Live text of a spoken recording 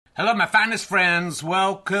Hello, my finest friends.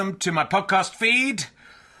 Welcome to my podcast feed,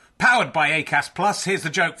 powered by Acast Plus. Here's the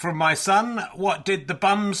joke from my son. What did the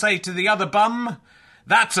bum say to the other bum?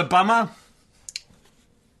 That's a bummer.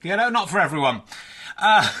 You know, not for everyone.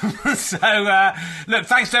 Look,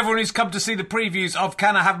 thanks to everyone who's come to see the previews of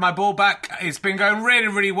Can I Have My Ball Back? It's been going really,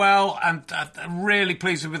 really well, and I'm really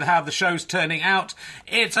pleased with how the show's turning out.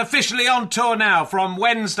 It's officially on tour now. From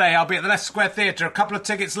Wednesday, I'll be at the Leicester Square Theatre. A couple of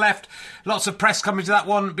tickets left. Lots of press coming to that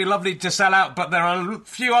one. It'd be lovely to sell out, but there are a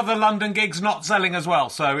few other London gigs not selling as well.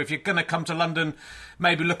 So if you're going to come to London,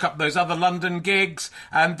 maybe look up those other London gigs.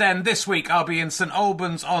 And then this week, I'll be in St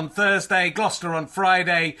Albans on Thursday, Gloucester on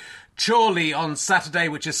Friday, Chorley on Saturday,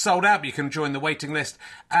 which is sold out, but you can join the waiting list,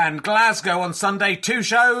 and Glasgow on Sunday. 2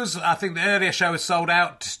 shows. I think the earlier show is sold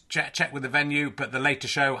out. Check with the venue, but the later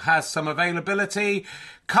show has some availability.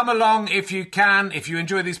 Come along if you can. If you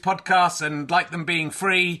enjoy these podcasts and like them being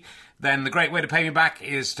free, then the great way to pay me back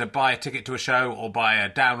is to buy a ticket to a show or buy a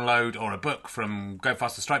download or a book from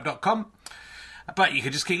gofasterstripe.com. But you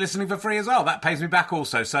can just keep listening for free as well. That pays me back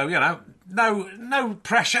also. So, you know, no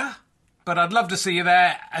pressure. But I'd love to see you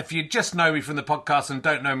there. If you just know me from the podcast and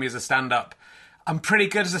don't know me as a stand-up, I'm pretty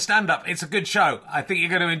good as a stand-up. It's a good show. I think you're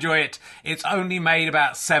going to enjoy it. It's only made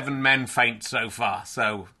about 7 men faint so far.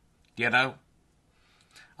 So, you know,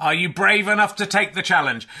 are you brave enough to take the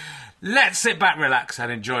challenge? Let's sit back, relax,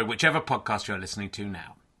 and enjoy whichever podcast you're listening to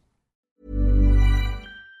now.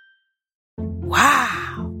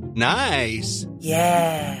 Wow. Nice.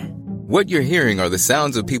 Yeah. What you're hearing are the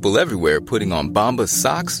sounds of people everywhere putting on Bombas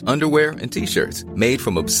socks, underwear, and T-shirts made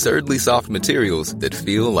from absurdly soft materials that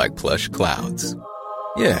feel like plush clouds.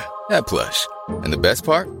 Yeah, that plush. And the best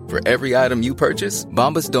part? For every item you purchase,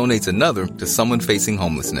 Bombas donates another to someone facing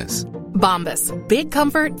homelessness. Bombas. Big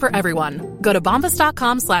comfort for everyone. Go to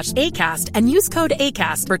bombas.com/ACAST and use code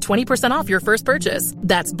ACAST for 20% off your first purchase.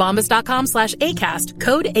 That's bombas.com/ACAST.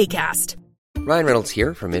 Code ACAST. Ryan Reynolds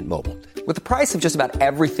here from Mint Mobile. With the price of just about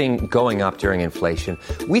everything going up during inflation,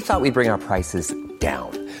 we thought we'd bring our prices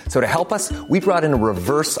down. So to help us, we brought in a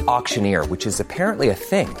reverse auctioneer, which is apparently a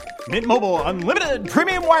thing. Mint Mobile Unlimited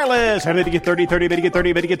Premium Wireless. How to get 30, 30, bit to get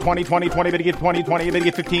 30, bit to get 20, 20, 20, bit to get 20, 20, bit to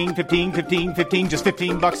get 15, 15, 15, 15, just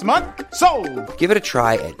 $15 a month? Sold! Give it a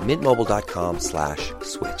try at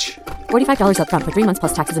mintmobile.com/switch. $45 up front for 3 months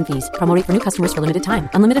plus taxes and fees. Promo rate for new customers for limited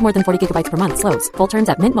time. Unlimited more than 40 gigabytes per month. Slows full terms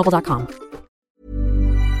at mintmobile.com.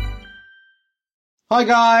 Hi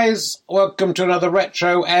guys, welcome to another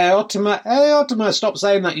Retro Aortima. Stop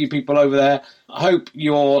saying that, you people over there. I hope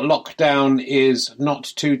your lockdown is not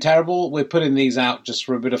too terrible. We're putting these out just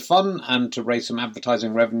for a bit of fun and to raise some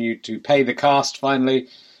advertising revenue to pay the cast finally,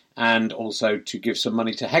 and also to give some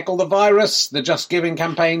money to Heckle the Virus, the Just Giving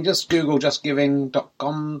campaign. Just Google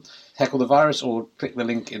justgiving.com, Heckle the Virus, or click the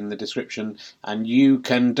link in the description and you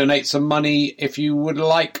can donate some money if you would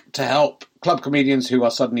like to help club comedians who are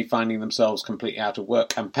suddenly finding themselves completely out of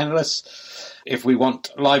work and penniless. If we want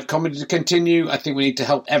live comedy to continue, I think we need to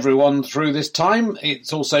help everyone through this time.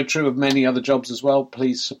 It's also true of many other jobs as well.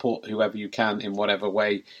 Please support whoever you can in whatever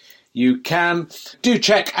way you can. Do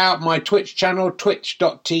check out my Twitch channel,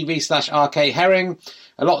 twitch.tv/RKHerring.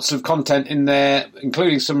 Lots of content in there,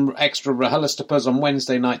 including some extra RHLSTPs on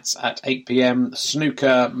Wednesday nights at 8 p.m,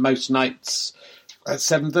 snooker most nights at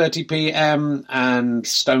 7:30 p.m, and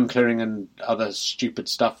stone clearing and other stupid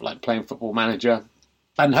stuff like playing Football Manager.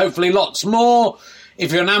 And hopefully lots more.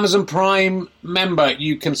 If you're an Amazon Prime member,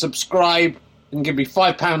 you can subscribe and give me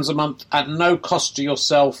 £5 a month at no cost to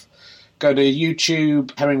yourself. Go to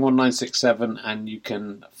YouTube, Herring1967, and you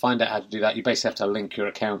can find out how to do that. You basically have to link your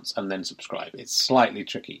accounts and then subscribe. It's slightly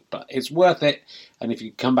tricky, but it's worth it. And if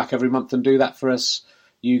you come back every month and do that for us,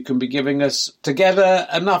 you can be giving us together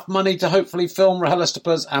enough money to hopefully film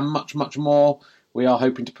RHLSTPs and much, much more. We are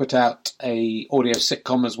hoping to put out a audio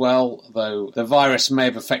sitcom as well, though the virus may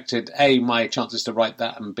have affected A, my chances to write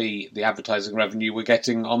that, and B, the advertising revenue we're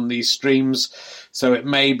getting on these streams. So it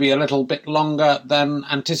may be a little bit longer than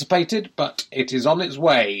anticipated, but it is on its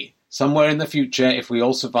way somewhere in the future if we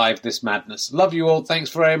all survive this madness. Love you all. Thanks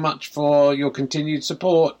very much for your continued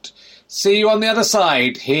support. See you on the other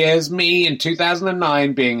side. Here's me in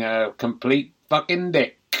 2009 being a complete fucking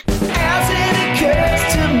dick. As it occurs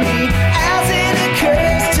to me, as it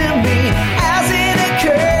occurs to me, as it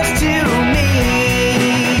occurs to me.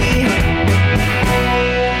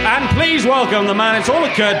 And please welcome the man it's all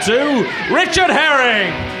occurred to, Richard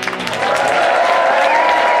Herring.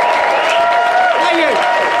 Thank you.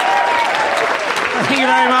 Thank you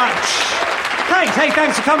very much.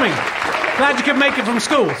 Thanks for coming. Glad you could make it from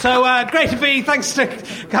school. So, great to be. Thanks for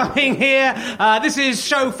coming here. This is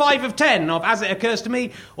show 5 of 10 of As It Occurs to Me,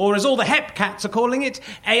 or as all the Hep cats are calling it,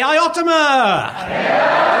 AI-Otama! Oh,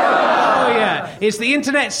 yeah. It's the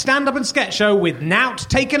internet stand-up and sketch show with nout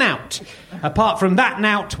taken out. Apart from that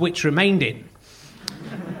nout which remained in.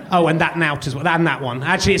 Oh, and that nout as well, and that one.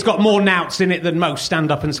 Actually, it's got more nouts in it than most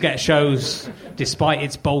stand-up and sketch shows, despite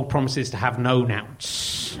its bold promises to have no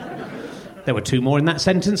nouts. There were 2 more in that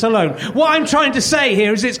sentence alone. What I'm trying to say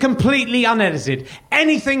here is it's completely unedited.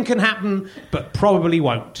 Anything can happen, but probably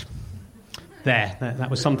won't. That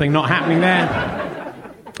was something not happening there.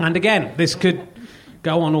 And again, this could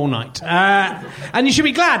go on all night. And you should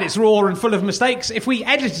be glad it's raw and full of mistakes. If we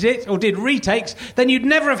edited it or did retakes, then you'd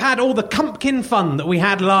never have had all the cumpkin fun that we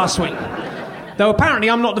had last week. Though apparently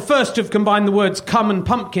I'm not the first to have combined the words cum and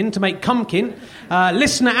pumpkin to make cumpkin.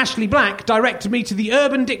 Listener Ashley Black directed me to the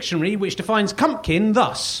Urban Dictionary, which defines cumpkin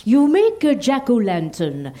thus. You make a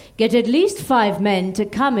jack-o'-lantern. Get at least 5 men to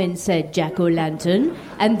come in said jack-o'-lantern,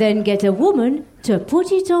 and then get a woman to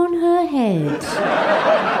put it on her head.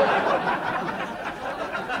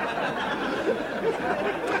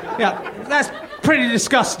 Yeah, that's pretty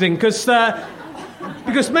disgusting,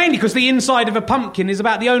 mainly because the inside of a pumpkin is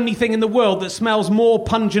about the only thing in the world that smells more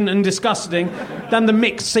pungent and disgusting than the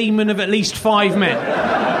mixed semen of at least 5 men.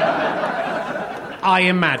 I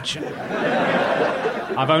imagine.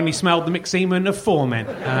 I've only smelled the mixed semen of 4 men.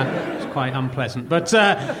 It's quite unpleasant. But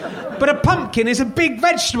a pumpkin is a big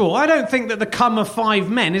vegetable. I don't think that the cum of 5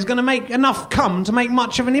 men is going to make enough cum to make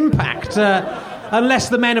much of an impact. Unless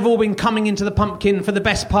the men have all been coming into the pumpkin for the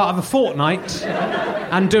best part of a fortnight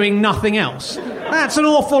and doing nothing else. That's an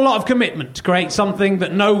awful lot of commitment to create something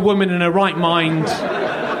that no woman in her right mind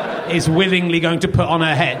is willingly going to put on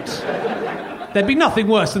her head. There'd be nothing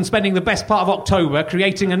worse than spending the best part of October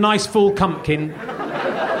creating a nice full pumpkin,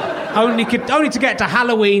 only to get to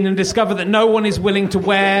Halloween and discover that no one is willing to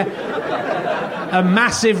wear a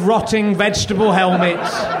massive rotting vegetable helmet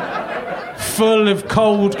full of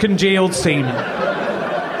cold congealed semen.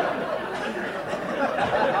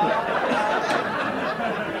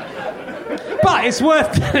 But it's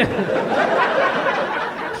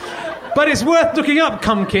worth looking up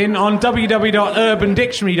Cumpkin on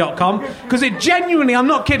www.urbandictionary.com, because it genuinely, I'm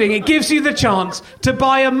not kidding, it gives you the chance to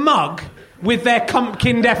buy a mug with their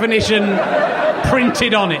Cumpkin definition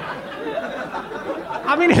printed on it.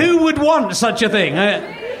 I mean, who would want such a thing?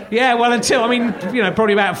 Yeah, well,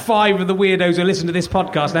 probably about 5 of the weirdos who listen to this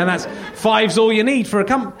podcast now, that's 5's all you need for a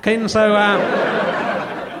Cumpkin, so...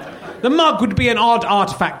 The mug would be an odd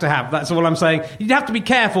artefact to have, that's all I'm saying. You'd have to be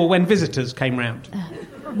careful when visitors came round.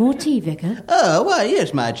 More tea, Vicar? Oh, why,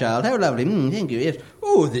 yes, my child. How lovely. Thank you, yes.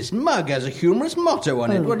 Oh, this mug has a humorous motto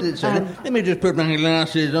on it. What does it say? Let me just put my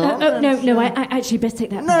glasses on. No, I actually best take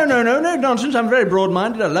that No nonsense. I'm very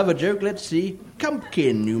broad-minded. I love a joke. Let's see.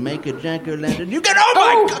 Cumpkin, you make a jack-o'-lantern. You get... Oh,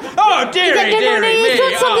 my God! Oh, dearie me. It's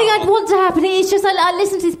not something I'd want to happen. It's just I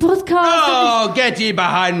listen to this podcast. Oh, get ye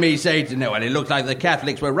behind me, Satan. No, well, it looks like the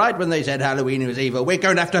Catholics were right when they said Halloween was evil. We're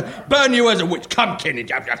going to have to burn you as a witch. Cumpkin.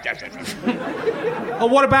 Or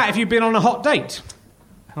what about if you've been on a hot date?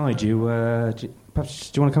 Hi, do you want to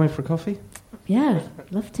come in for a coffee? Yeah,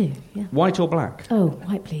 love to, yeah. White or black? Oh,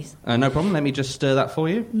 white, please. No problem, let me just stir that for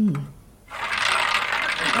you.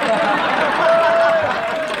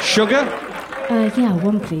 Sugar? Yeah,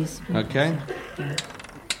 1, please. Okay.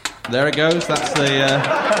 There it goes, that's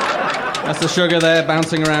the sugar there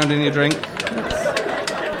bouncing around in your drink.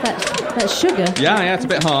 That's sugar? Yeah, it's a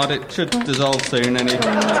bit hard. It should dissolve soon, any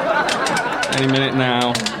minute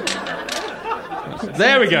now.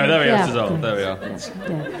 There we go, it's dissolved. There we are.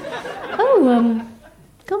 Yeah. Oh,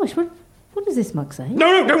 gosh, what does this mug say?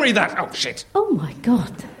 No, don't read that. Oh, shit. Oh, my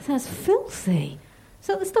God, that's filthy. Is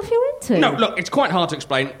that the stuff you're into? No, look, it's quite hard to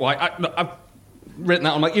explain why. I've written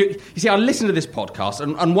that on my... You see, I listened to this podcast,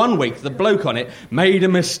 and one week the bloke on it made a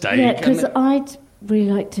mistake. Yeah, because I'd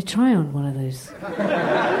really like to try on one of those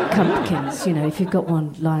pumpkins, if you've got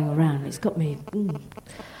one lying around. It's got me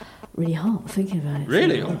really hot thinking about it.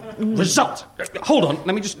 Really? Result! Hold on,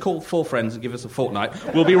 let me just call 4 friends and give us a fortnight.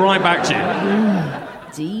 We'll be right back to you.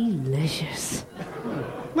 Delicious.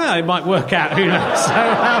 Well, it might work out, who knows?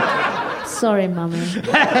 Sorry, Mummy.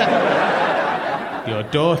 Your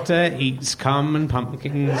daughter eats cum and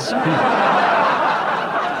pumpkins.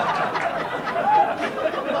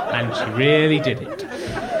 And she really did it.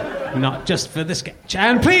 Not just for the sketch.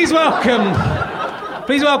 And please welcome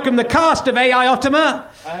the cast of AI-Otama.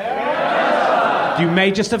 You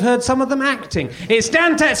may just have heard some of them acting. It's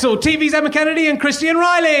Dan Tetzel, TV's Emma Kennedy, and Christian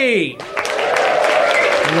Riley.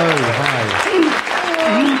 Hello, hi.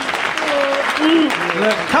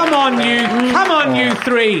 Look, come on, you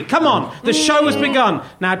three. Come on, the show has begun.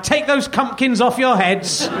 Now take those pumpkins off your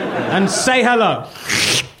heads and say hello.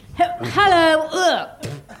 Hello.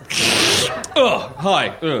 Oh,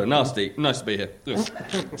 hi. Nasty. Nice to be here.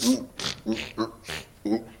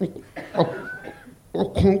 I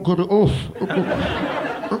can't get it off.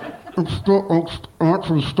 I'm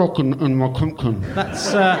actually stuck in my pumpkin.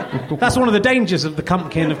 That's one of the dangers of the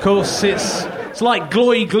pumpkin, of course. It's like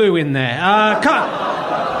glowy glue in there.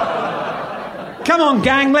 Come on,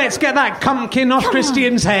 gang, let's get that pumpkin off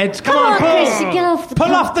Christian's head. Come on, Christy, get off the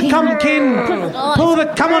pull off the pumpkin. Come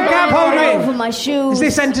on, grab hold of it. Over my shoes. Is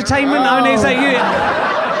this entertainment? I mean, is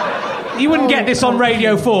that you wouldn't get this on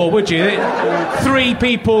Radio 4, would you? 3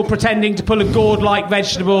 people pretending to pull a gourd-like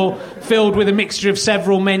vegetable filled with a mixture of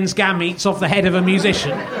several men's gametes off the head of a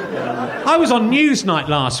musician. I was on Newsnight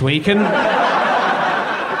last week, and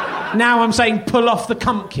now I'm saying pull off the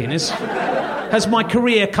pumpkin. Has my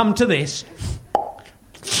career come to this?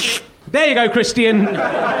 There you go, Christian.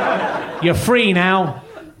 You're free now.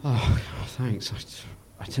 Oh, thanks.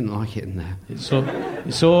 I didn't like it in there. It's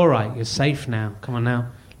all right. You're safe now. Come on now.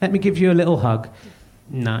 Let me give you a little hug.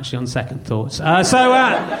 No, actually, on second thoughts. So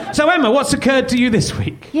Emma, what's occurred to you this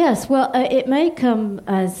week? Yes, well, it may come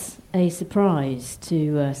as a surprise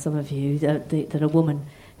to some of you that a woman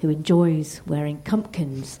who enjoys wearing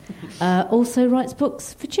pumpkins also writes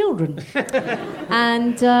books for children.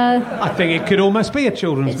 And I think it could almost be a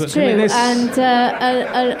children's book. It's true. And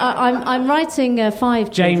I'm writing 5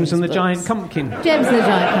 James and the books. Giant Pumpkin. James and the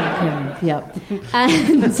Giant Pumpkin. Yeah.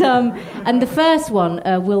 And the first one,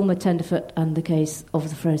 Wilma Tenderfoot and the Case of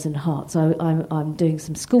the Frozen Heart. So I'm doing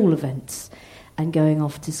some school events and going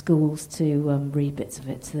off to schools to read bits of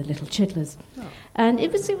it to the little chidlers. Oh. And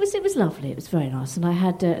it was lovely. It was very nice. And I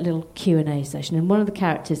had a little Q&A session. And one of the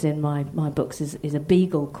characters in my books is a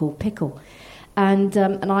beagle called Pickle. And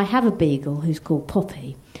I have a beagle who's called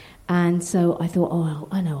Poppy. And so I thought,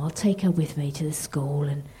 I'll take her with me to the school.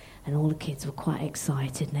 And all the kids were quite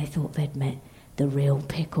excited. And they thought they'd met the real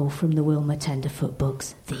Pickle from the Wilma Tenderfoot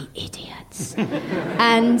books, the idiots.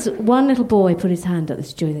 And one little boy put his hand up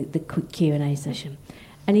during the Q&A session,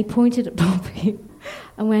 and he pointed at Poppy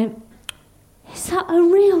and went, "Is that a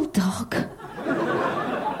real dog?"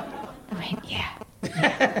 I went, "Yeah.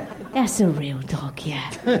 That's a real dog, yeah."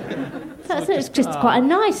 It's just quite a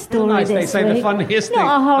nice story. Nice, this they say week. the funniest thing.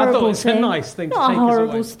 Not a horrible I thought it was thing. a nice thing to Not take a us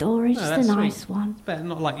horrible away. story, just a nice one. It's better,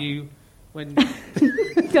 not like you when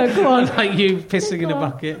Go on. like you pissing in a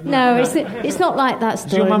bucket. No, it's not like that story.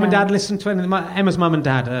 Does your mum and no. dad listen to anything? Emma's mum and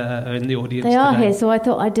dad are in the audience They are today. here, so I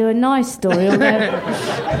thought I'd do a nice story,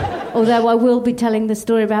 although I will be telling the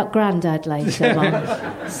story about Grandad later,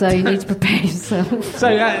 Mum. So you need to prepare yourself.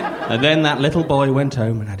 And then that little boy went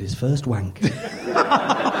home and had his first wank.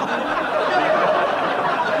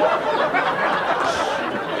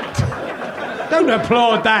 Don't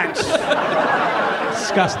applaud that.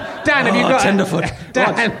 Disgusting. Dan, have you got Tenderfoot?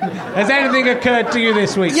 Dan, has anything occurred to you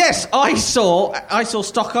this week? Yes, I saw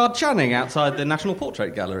Stockard Channing outside the National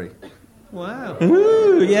Portrait Gallery. Wow.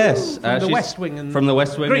 Ooh, yes. From the West Wing in from the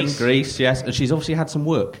West Wing Greece. in Greece, yes. And she's obviously had some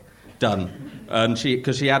work done. And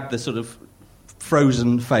because she had the sort of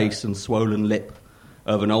frozen face and swollen lip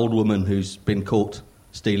of an old woman who's been caught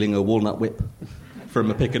stealing a walnut whip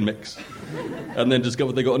from a pick and mix. And then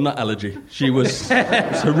discovered they got a nut allergy. It was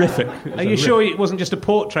horrific. Are you sure it wasn't just a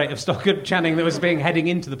portrait of Stockard Channing that was heading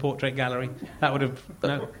into the portrait gallery? That would have...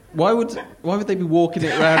 No. Why would they be walking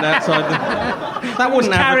it around outside the... That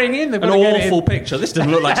wouldn't have carrying in. an awful picture. This doesn't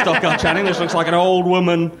look like Stockard Channing. This looks like an old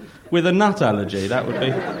woman with a nut allergy. That would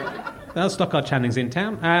be... Well, Stockard Channing's in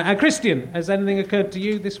town. Christian, has anything occurred to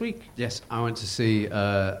you this week? Yes, I went to see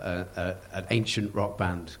an ancient rock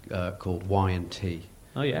band called Y&T.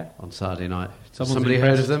 Oh, yeah. On Saturday night. Someone's Somebody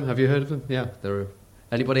impressed. heard of them? Have you heard of them? Yeah.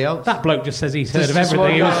 Anybody else? That bloke just says he's heard of Just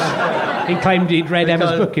everything. one He claimed he'd read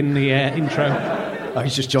Emma's book in the intro. Oh,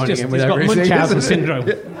 he's just joining in with he's got everything. Munchausen syndrome.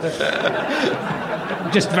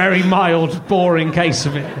 Just very mild, boring case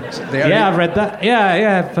of it. I've read that.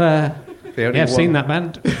 Yeah, I've seen that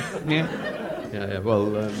band. Yeah.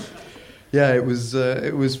 Well, it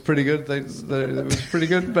was pretty good. It was pretty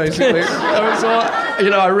good, basically.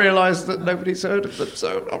 I realised that nobody's heard of them,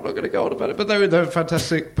 so I'm not going to go on about it. But they're a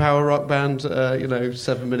fantastic power rock band.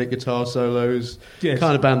 7-minute guitar solos. Yes.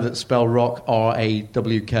 Kind of band that spell rock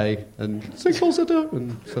RAWK and sing falsetto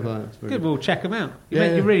and stuff like that. Good, we'll check them out. You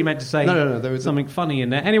Yeah. really meant to say No, there was something funny in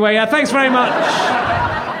there. Anyway, thanks very much,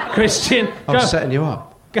 Christian. I was setting you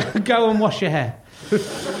up. Go and wash your hair.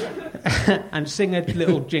 And sing a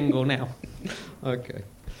little jingle now. Okay.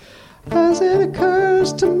 As it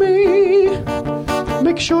occurs to me,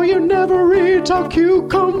 make sure you never eat our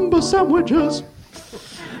cucumber sandwiches.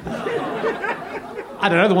 I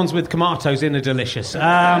don't know, the ones with tomatoes in are delicious.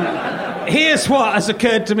 Here's what has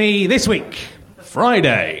occurred to me this week.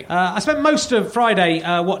 Friday. I spent most of Friday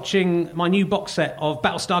watching my new box set of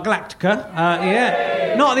Battlestar Galactica.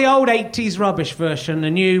 Yeah, not the old 80s rubbish version,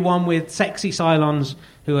 a new one with sexy Cylons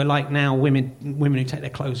who are like now women who take their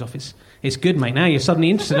clothes off. It's good, mate. Now you're suddenly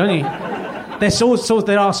interested, aren't you?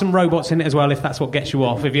 There are some robots in it as well, if that's what gets you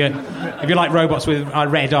off. If you like robots with a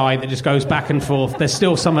red eye that just goes back and forth, there's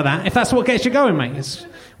still some of that. If that's what gets you going, mate, it's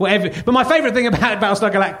whatever. But my favourite thing about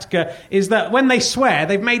Battlestar Galactica is that when they swear,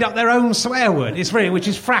 they've made up their own swear word. Which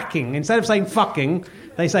is fracking. Instead of saying fucking,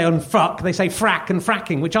 they say on fuck, they say frack and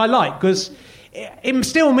fracking, which I like because it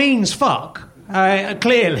still means fuck.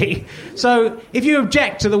 Clearly. So if you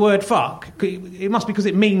object to the word fuck, it must be because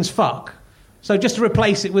it means fuck. So just to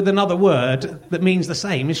replace it with another word that means the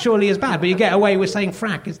same is surely as bad, but you get away with saying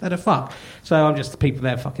frack instead of fuck. So I'm just the people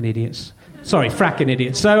there fucking idiots. Sorry, fracking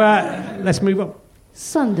idiots. So let's move on.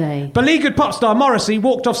 Sunday. Beleaguered pop star Morrissey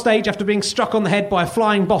walked off stage after being struck on the head by a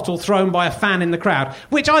flying bottle thrown by a fan in the crowd,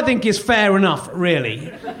 which I think is fair enough,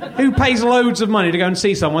 really. Who pays loads of money to go and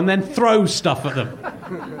see someone, then throws stuff at them?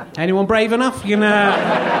 Anyone brave enough? You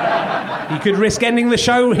could risk ending the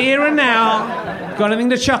show here and now. Got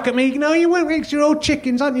anything to chuck at me? No, you won't, because you're all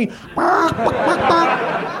chickens, aren't you?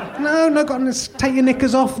 No, got to take your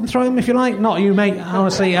knickers off and throw them if you like. Not you, mate.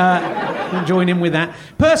 Honestly, join in with that.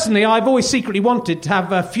 Personally, I've always secretly wanted to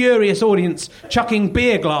have a furious audience chucking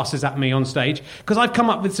beer glasses at me on stage, because I've come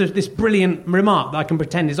up with this brilliant remark that I can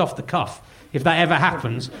pretend is off the cuff. If that ever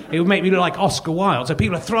happens, it would make me look like Oscar Wilde. So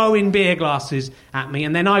people are throwing beer glasses at me,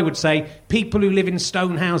 and then I would say, people who live in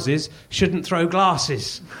stone houses shouldn't throw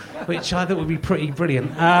glasses, which I thought would be pretty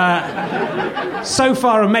brilliant. So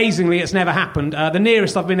far, amazingly, it's never happened. The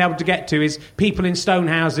nearest I've been able to get to is people in stone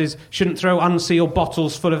houses shouldn't throw unsealed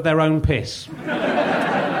bottles full of their own piss.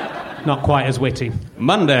 Not quite as witty.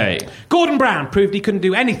 Monday. Gordon Brown proved he couldn't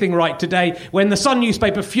do anything right today when the Sun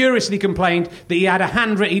newspaper furiously complained that he'd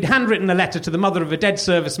handwritten a letter to the mother of a dead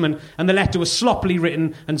serviceman, and the letter was sloppily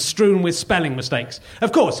written and strewn with spelling mistakes.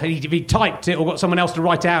 Of course, if he typed it or got someone else to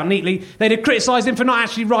write it out neatly, they'd have criticised him for not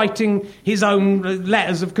actually writing his own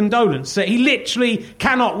letters of condolence. So he literally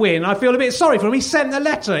cannot win. I feel a bit sorry for him. He sent the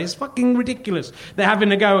letter. It's fucking ridiculous. They're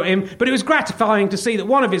having a go at him. But it was gratifying to see that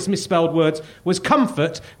one of his misspelled words was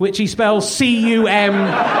comfort, which he spells C-U-M-F-O-R-T.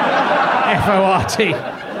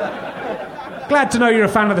 Glad to know you're a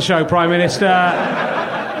fan of the show, Prime Minister.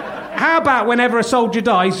 How about whenever a soldier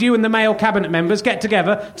dies, you and the male cabinet members get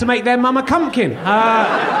together to make their mum a pumpkin?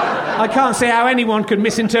 I can't see how anyone could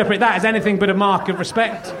misinterpret that as anything but a mark of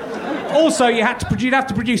respect. Also, you'd have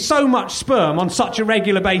to produce so much sperm on such a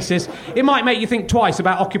regular basis, it might make you think twice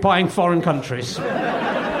about occupying foreign countries. As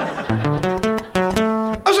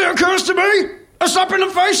it occurs to me, a slap in the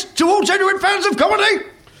face to all genuine fans of comedy.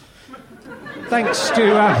 Thanks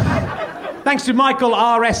to Michael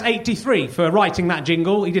RS83 for writing that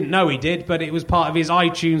jingle. He didn't know he did, but it was part of his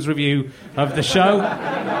iTunes review of the show.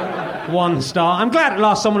 1 star. I'm glad at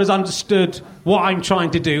last someone has understood what I'm trying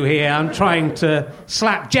to do here. I'm trying to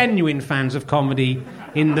slap genuine fans of comedy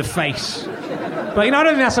in the face. But, I don't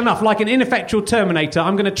think that's enough. Like an ineffectual Terminator,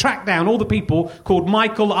 I'm going to track down all the people called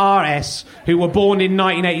Michael R.S. who were born in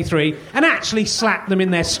 1983 and actually slap them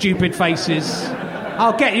in their stupid faces.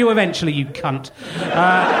 I'll get you eventually, you cunt.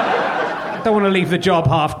 Don't want to leave the job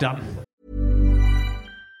half done.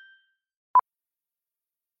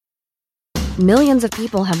 Millions of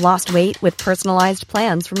people have lost weight with personalized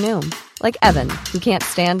plans from Noom. Like Evan, who can't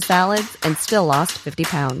stand salads and still lost 50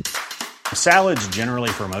 pounds. Salads generally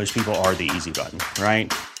for most people are the easy button,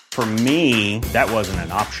 right? For me, that wasn't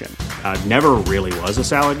an option. I never really was a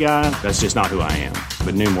salad guy. That's just not who I am.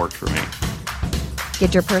 But Noom worked for me.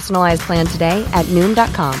 Get your personalized plan today at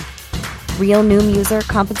Noom.com. Real Noom user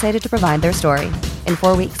compensated to provide their story. In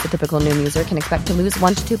 4 weeks, the typical Noom user can expect to lose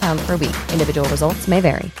 1 to 2 pounds per week. Individual results may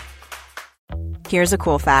vary. Here's a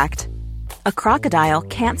cool fact. A crocodile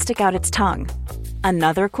can't stick out its tongue.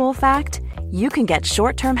 Another cool fact, you can get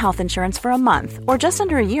short-term health insurance for a month or just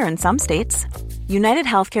under a year in some states. United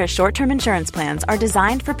Healthcare short-term insurance plans are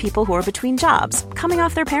designed for people who are between jobs, coming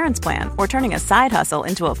off their parents' plan, or turning a side hustle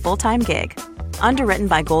into a full-time gig. Underwritten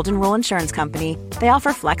by Golden Rule Insurance Company, they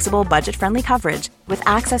offer flexible, budget-friendly coverage with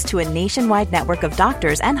access to a nationwide network of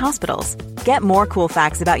doctors and hospitals. Get more cool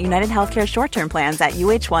facts about United Healthcare short-term plans at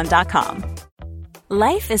uh1.com.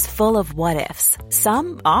 Life is full of what-ifs.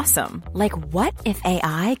 Some awesome, like what if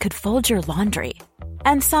AI could fold your laundry?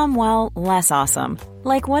 And some, well, less awesome,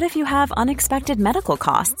 like what if you have unexpected medical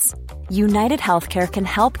costs? United Healthcare can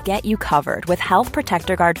help get you covered with Health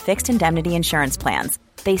Protector Guard fixed indemnity insurance plans.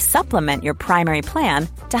 They supplement your primary plan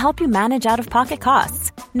to help you manage out-of-pocket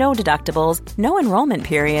costs. No deductibles, no enrollment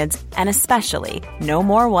periods, and especially no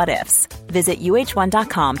more what-ifs. Visit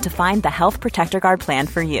uh1.com to find the Health Protector Guard plan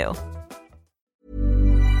for you.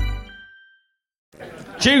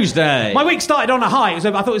 Tuesday. My week started on a high. I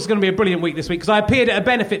thought it was going to be a brilliant week this week because I appeared at a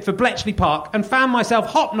benefit for Bletchley Park and found myself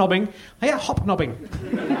hobnobbing. Yeah, hobnobbing.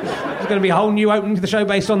 There's going to be a whole new opening to the show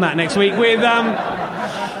based on that next week with...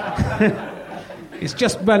 It's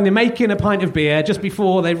just when they're making a pint of beer just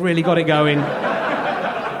before they've really got it going.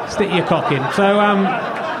 Stick your cock in. So,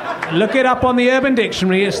 look it up on the Urban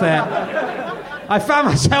Dictionary, it's there. I found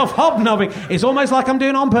myself hobnobbing. It's almost like I'm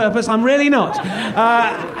doing it on purpose. I'm really not.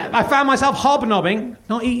 I found myself hobnobbing,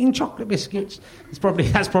 not eating chocolate biscuits.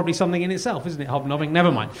 That's probably something in itself, isn't it? Hobnobbing.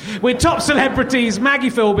 Never mind. With top celebrities Maggie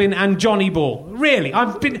Philbin and Johnny Ball. Really,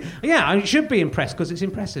 I should be impressed because it's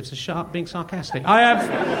impressive. So shut up being sarcastic.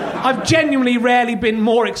 I've genuinely rarely been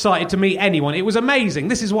more excited to meet anyone. It was amazing.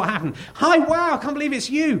 This is what happened. Hi, wow! I can't believe it's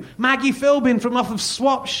you, Maggie Philbin from off of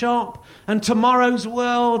Swap Shop and Tomorrow's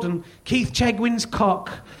World and Keith Chegwin's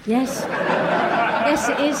cock. Yes. Yes,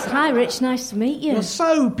 it is. Hi, Rich. Nice to meet you. You're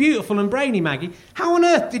so beautiful and brainy, Maggie. How on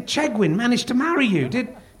earth did Chegwin manage to marry you?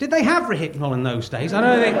 Did they have Rohypnol in those days?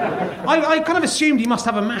 I kind of assumed he must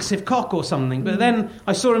have a massive cock or something, but then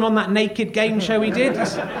I saw him on that naked game show he did.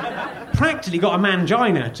 He's practically got a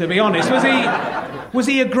mangina, to be honest. Was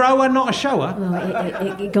he a grower, not a shower? Well,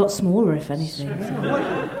 it got smaller, if anything.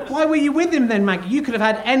 Why were you with him then, Maggie? You could have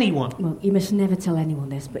had anyone. Well, you must never tell anyone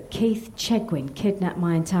this, but Keith Chegwin kidnapped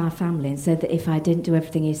my entire family and said that if I didn't do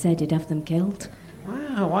everything he said, he'd have them killed.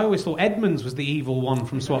 Wow, I always thought Edmonds was the evil one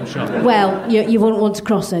from Swap Shop. Well, you wouldn't want to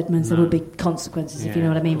cross Edmonds. There would be consequences, if you know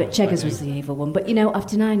what I mean. But Cheggers was the evil one. But,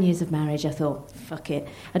 after 9 years of marriage, I thought, fuck it.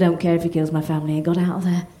 I don't care if he kills my family, and got out of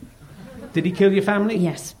there. Did he kill your family?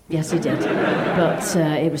 Yes, he did. But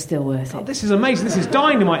it was still worth it. Oh, this is amazing. This is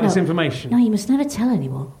dynamite, this information. No, you must never tell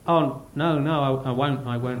anyone. Oh, no, I won't.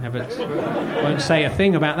 I won't have it. Won't say a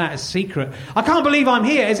thing about that as secret. I can't believe I'm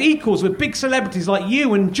here as equals with big celebrities like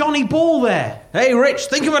you and Johnny Ball there. Hey, Rich,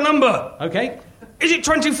 think of a number. Okay. Is it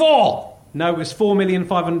 24? No, it was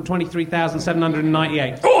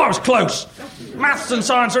 4,523,798. Oh, I was close. Maths and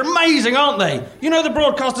science are amazing, aren't they? You know the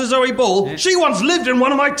broadcaster Zoe Ball? Yeah. She once lived in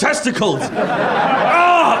one of my testicles.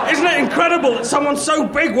 Isn't it incredible that someone so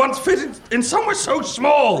big once fitted in somewhere so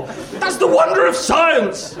small? That's the wonder of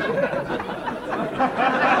science.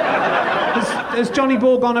 Has Johnny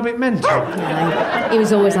Ball gone a bit mental? No, he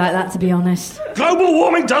was always like that, to be honest. Global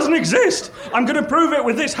warming doesn't exist. I'm going to prove it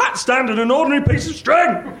with this hat stand and an ordinary piece of string.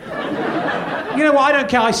 You know what, I don't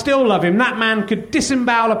care, I still love him. That man could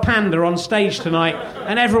disembowel a panda on stage tonight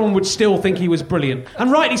and everyone would still think he was brilliant. And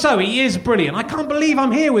rightly so, he is brilliant. I can't believe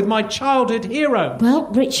I'm here with my childhood hero. Well,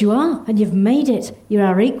 Rich, you are, and you've made it. You're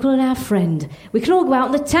our equal and our friend. We can all go out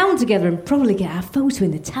in the town together and probably get our photo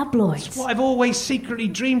in the tabloids. It's what I've always secretly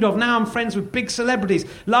dreamed of. Now I'm friends with big celebrities.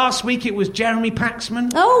 Last week it was Jeremy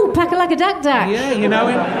Paxman. Oh, Pack-a-lack-a-dak-dak. Yeah, you know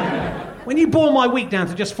him. When you boil my week down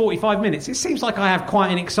to just 45 minutes, it seems like I have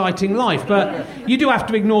quite an exciting life, but you do have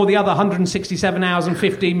to ignore the other 167 hours and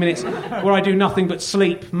 15 minutes where I do nothing but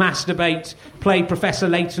sleep, masturbate, play Professor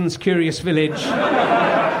Layton's Curious Village,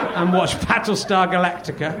 and watch Battlestar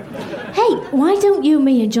Galactica. Hey, why don't you,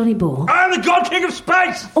 me and Johnny Ball... I'm the God King of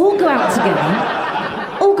Space! ...all go out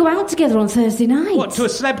together... all go out together on Thursday night. What, to a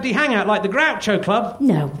celebrity hangout like the Groucho Club?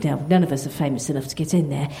 No, none of us are famous enough to get in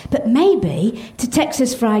there. But maybe to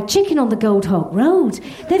Texas Fried Chicken on the Gold Hawk Road.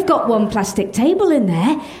 They've got one plastic table in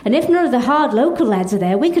there, and if none of the hard local lads are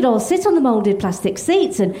there, we could all sit on the moulded plastic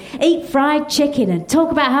seats and eat fried chicken and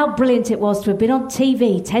talk about how brilliant it was to have been on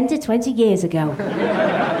TV 10 to 20 years ago.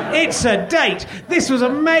 It's a date. This was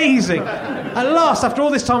amazing. At last, after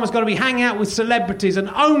all this time, I was going to be hanging out with celebrities and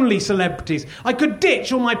only celebrities. I could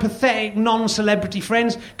ditch all my pathetic non-celebrity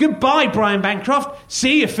friends. Goodbye, Brian Bancroft.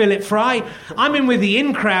 See you, Philip Fry. I'm in with the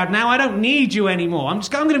in crowd now. I don't need you anymore. I'm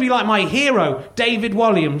going to be like my hero, David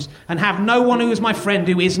Walliams, and have no one who is my friend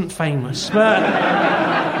who isn't famous. But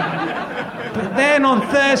then on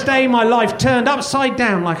Thursday, my life turned upside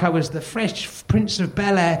down like I was the Fresh Prince of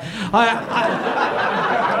Bel-Air.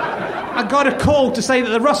 I got a call to say that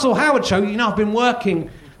the Russell Howard show, I've been working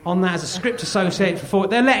on that as a script associate for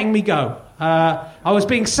they're letting me go. I was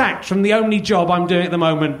being sacked from the only job I'm doing at the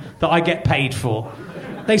moment that I get paid for.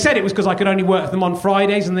 They said it was because I could only work for them on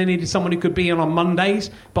Fridays and they needed someone who could be in on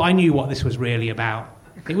Mondays, but I knew what this was really about.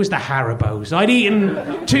 It was the Haribos. I'd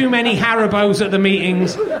eaten too many Haribos at the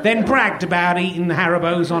meetings, then bragged about eating the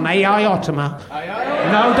Haribos on AI Ottoman.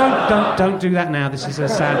 No, don't do that now. This is a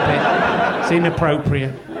sad bit. It's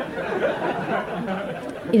inappropriate.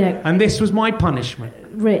 You know, and this was my punishment.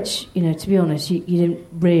 Rich, you know, to be honest, you didn't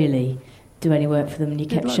really do any work for them, and you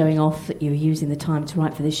kept showing off that you were using the time to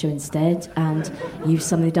write for this show instead, and used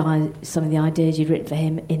some of the ideas you'd written for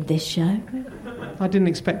him in this show. I didn't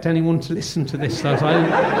expect anyone to listen to this, though.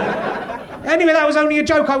 Anyway, that was only a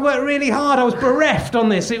joke. I worked really hard. I was bereft on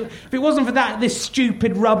this. If it wasn't for this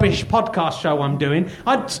stupid, rubbish podcast show I'm doing,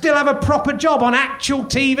 I'd still have a proper job on actual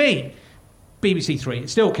TV. BBC Three, it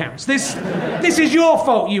still counts. This is your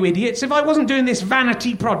fault, you idiots. If I wasn't doing this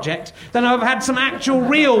vanity project, then I've had some actual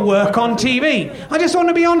real work on TV. I just want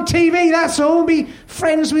to be on TV, that's all. Be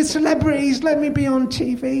friends with celebrities. Let me be on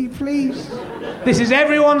TV, please. This is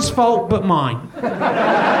everyone's fault but mine.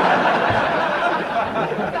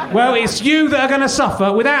 Well, it's you that are going to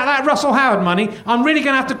suffer. Without that Russell Howard money, I'm really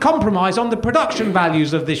going to have to compromise on the production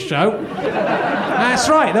values of this show. That's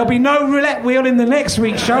right, there'll be no roulette wheel in the next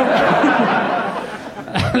week's show.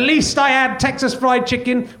 At least I had Texas fried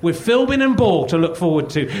chicken with Philbin and Ball to look forward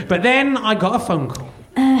to. But then I got a phone call.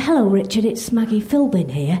 Hello, Richard, it's Maggie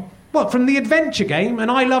Philbin here. What, from the Adventure Game and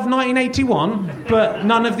I Love 1981, but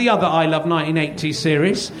none of the other I Love 1980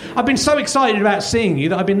 series? I've been so excited about seeing you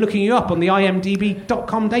that I've been looking you up on the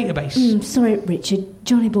imdb.com database. Sorry, Richard,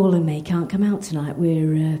 Johnny Ball and me can't come out tonight.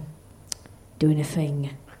 We're doing a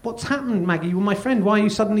thing. What's happened, Maggie? You were my friend. Why are you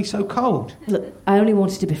suddenly so cold? Look, I only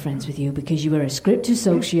wanted to be friends with you because you were a script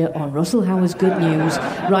associate on Russell Howard's Good News,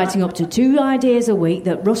 writing up to 2 ideas a week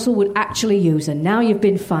that Russell would actually use, and now you've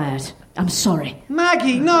been fired. I'm sorry.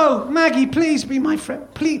 Maggie, no! Maggie, please be my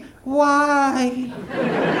friend. Please. Why?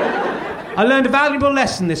 I learned a valuable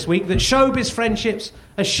lesson this week that showbiz friendships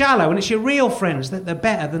are shallow, and it's your real friends that they're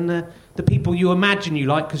better than the people you imagine you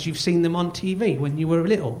like because you've seen them on TV when you were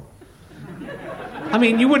little. I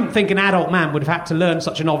mean, you wouldn't think an adult man would have had to learn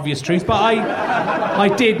such an obvious truth, but I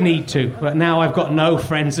did need to. But now I've got no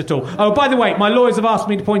friends at all. Oh, by the way, my lawyers have asked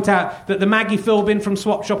me to point out that the Maggie Philbin from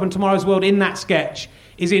Swap Shop and Tomorrow's World in that sketch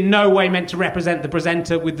is in no way meant to represent the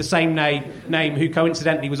presenter with the same name who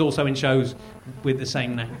coincidentally was also in shows with the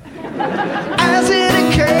same name. As it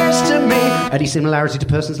occurs to me, any similarity to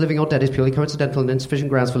persons living or dead is purely coincidental and insufficient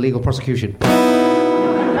grounds for legal prosecution.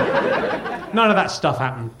 None of that stuff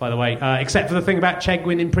happened, by the way, except for the thing about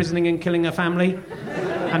Chegwin imprisoning and killing her family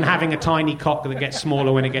and having a tiny cock that gets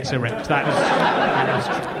smaller when it gets erect. That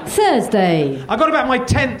was Thursday. I got about my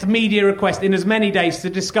 10th media request in as many days to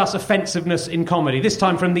discuss offensiveness in comedy, this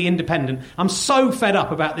time from The Independent. I'm so fed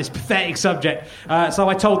up about this pathetic subject, so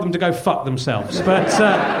I told them to go fuck themselves.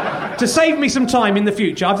 But to save me some time in the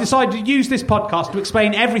future, I've decided to use this podcast to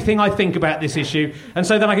explain everything I think about this issue, and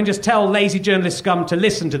so that I can just tell lazy journalist scum to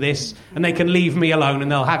listen to this, and they can leave me alone, and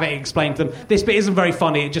they'll have it explained to them. This bit isn't very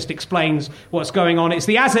funny, it just explains what's going on. It's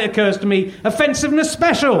the As It Occurs to Me Offensiveness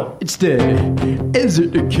Special. It's the As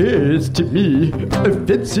It Occurs to Me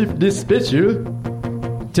Offensiveness Special.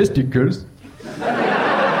 Testicles.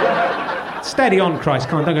 Steady on, Christ,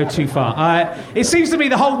 don't go too far. It seems to me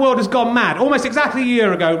the whole world has gone mad. Almost exactly a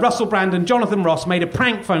year ago, Russell Brand and Jonathan Ross made a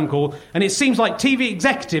prank phone call, and it seems like TV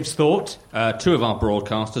executives thought... 2 of our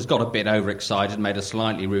broadcasters got a bit overexcited, made a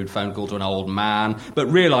slightly rude phone call to an old man, but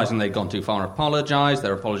realising they'd gone too far, apologised,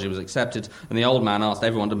 their apology was accepted, and the old man asked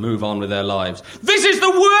everyone to move on with their lives. This is the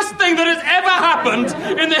worst thing that has ever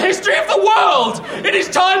happened in the history of the world! It is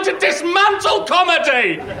time to dismantle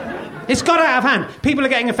comedy! It's got out of hand. People are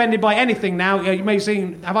getting offended by anything now. You may have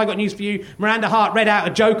seen, Have I Got News for You? Miranda Hart read out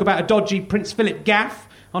a joke about a dodgy Prince Philip gaffe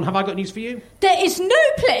on Have I Got News for You? There is no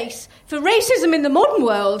place for racism in the modern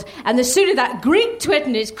world, and the sooner that Greek twit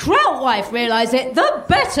and his kraut wife realise it, the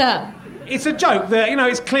better. It's a joke that,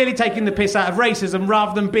 it's clearly taking the piss out of racism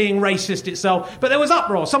rather than being racist itself. But there was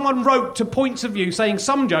uproar. Someone wrote to Points of View saying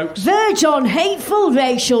some jokes... verge on hateful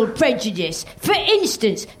racial prejudice. For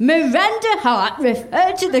instance, Miranda Hart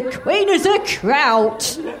referred to the Queen as a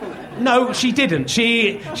kraut. No, she didn't.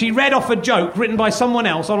 She read off a joke written by someone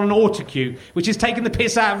else on an autocue, which is taking the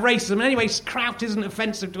piss out of racism. And anyway, kraut isn't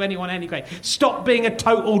offensive to anyone anyway. Stop being a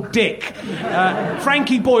total dick.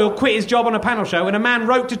 Frankie Boyle quit his job on a panel show, and a man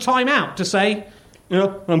wrote to Time Out to say...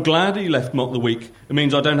 Yeah, I'm glad he left Mock the Week. It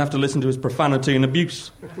means I don't have to listen to his profanity and abuse.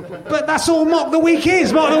 But that's all Mock the Week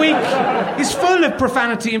is. Mock the Week is full of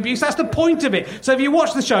profanity and abuse. That's the point of it. So if you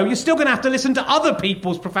watch the show, you're still going to have to listen to other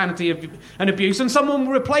people's profanity and abuse, and someone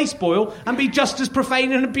will replace Boyle and be just as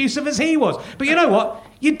profane and abusive as he was. But you know what?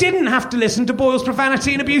 You didn't have to listen to Boyle's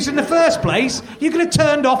profanity and abuse in the first place. You could have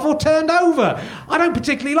turned off or turned over. I don't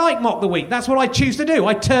particularly like Mock the Week. That's what I choose to do.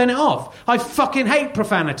 I turn it off. I fucking hate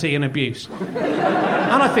profanity and abuse.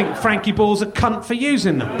 And I think Frankie Ball's a cunt for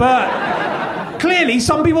using them. But clearly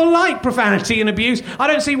some people like profanity and abuse. I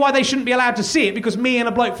don't see why they shouldn't be allowed to see it, because me and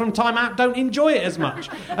a bloke from Time Out don't enjoy it as much.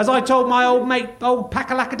 As I told my old mate, old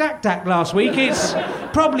Pakalakadak last week, it's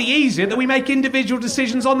probably easier that we make individual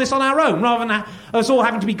decisions on this on our own, rather than us all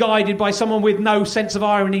having to be guided by someone with no sense of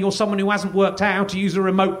irony or someone who hasn't worked out how to use a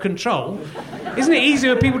remote control. Isn't it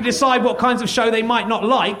easier for people to decide what kinds of show they might not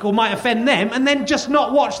like or might offend them, and then just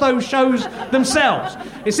not watch those shows themselves?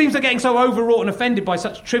 It seems they're getting so overwrought and offended by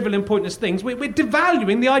such trivial and pointless things. We're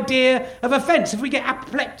devaluing the idea of offence. If we get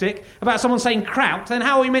apoplectic about someone saying kraut, then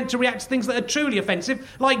how are we meant to react to things that are truly offensive,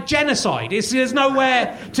 like genocide? There's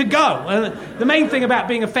nowhere to go. The main thing about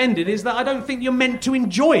being offended is that I don't think you're meant to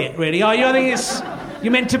enjoy it, really, are you? I think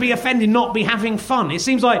you're meant to be offended, not be having fun. It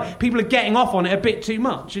seems like people are getting off on it a bit too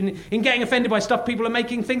much. And in getting offended by stuff, people are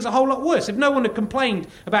making things a whole lot worse. If no one had complained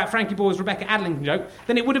about Frankie Ball's Rebecca Adlington joke,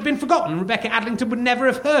 then it would have been forgotten. Rebecca Adlington would never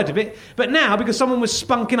have heard of it. But now, because someone was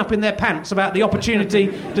spunking up in their pants about the opportunity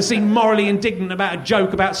to seem morally indignant about a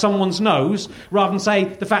joke about someone's nose, rather than say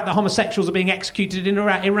the fact that homosexuals are being executed in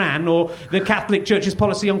Iran, or the Catholic Church's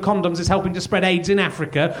policy on condoms is helping to spread AIDS in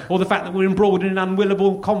Africa, or the fact that we're embroiled in an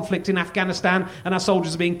unwillable conflict in Afghanistan and our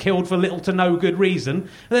soldiers are being killed for little to no good reason.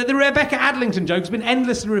 The Rebecca Adlington joke has been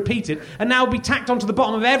endlessly repeated and now will be tacked onto the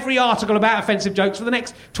bottom of every article about offensive jokes for the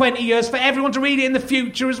next 20 years for everyone to read it in the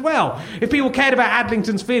future as well. If people cared about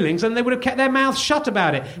Adlington's feelings, then they would have kept their mouths shut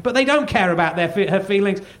about it. But they don't care about her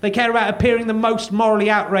feelings. They care about appearing the most morally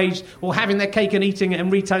outraged, or having their cake and eating it and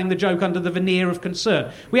retelling the joke under the veneer of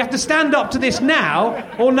concern. We have to stand up to this now,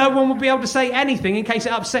 or no one will be able to say anything in case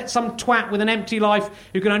it upsets some twat with an empty life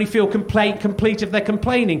who can only feel complete if they're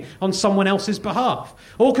complaining on someone else's behalf.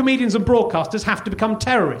 All comedians and broadcasters have to become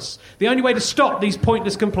terrorists. The only way to stop these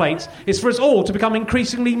pointless complaints is for us all to become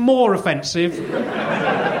increasingly more offensive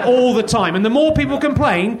all the time. And the more people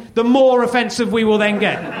complain, the more offensive we will then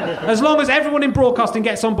get. As long as everyone in broadcasting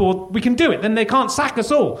gets on board, we can do it. Then they can't sack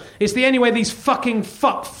us all. It's the only way these fucking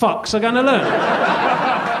fucks are going to learn.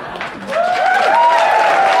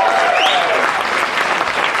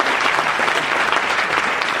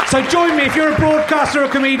 So join me, if you're a broadcaster or a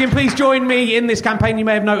comedian, please join me in this campaign. You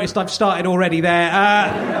may have noticed I've started already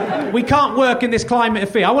there. We can't work in this climate of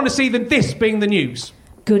fear. I want to see this being the news.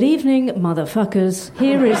 Good evening, motherfuckers.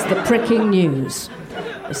 Here is the pricking news.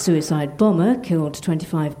 A suicide bomber killed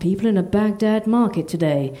 25 people in a Baghdad market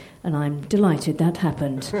today, and I'm delighted that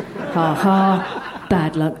happened. Ha ha,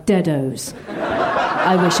 bad luck deados.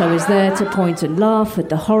 I wish I was there to point and laugh at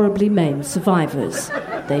the horribly maimed survivors.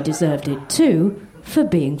 They deserved it too, for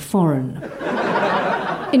being foreign.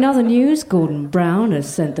 In other news, Gordon Brown has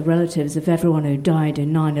sent the relatives of everyone who died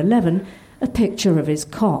in 9/11 a picture of his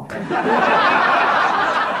cock.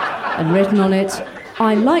 And written on it,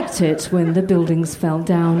 I liked it when the buildings fell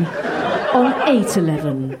down on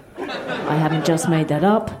 8/11. I haven't just made that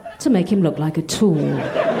up to make him look like a tool.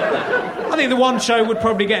 I think the One Show would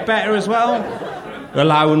probably get better as well.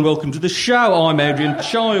 Hello and welcome to the show. I'm Adrian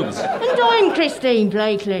Childs. And I'm Christine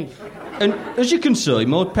Blakely. And as you can see,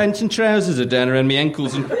 my pants and trousers are down around my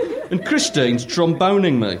ankles, and Christine's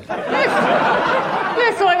tromboning me.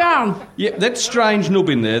 Yes, I am. Yeah, that strange nub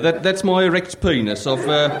in there, that's my erect penis. I've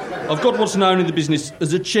got what's known in the business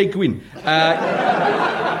as a cheguin.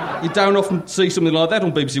 You don't often see something like that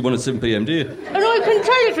on BBC One at 7pm, do you? And I can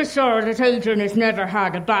tell you for sure that Adrian has never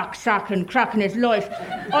had a back sack and crack in his life.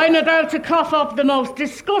 I'm about to cough up the most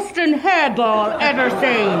disgusting hairball ever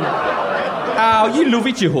seen. Oh, you love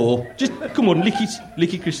it, you whore. Just, come on, lick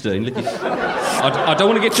it, Christine, lick it. I don't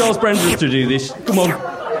want to get Charles Brandreth to do this. Come on.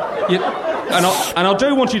 And I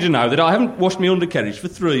do want you to know that I haven't washed my undercarriage for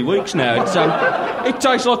 3 weeks now. It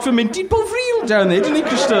tastes like fermented bovril down there, doesn't it,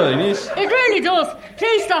 Christine? Yes. It really does.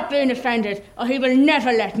 Please stop being offended, or he will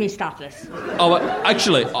never let me stop this. Oh,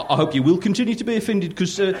 actually, I hope you will continue to be offended,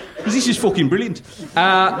 because this is fucking brilliant.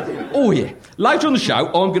 Oh, yeah. Later on the show,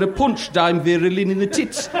 I'm going to punch Dame Vera Lynn in the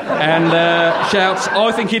tits and shout,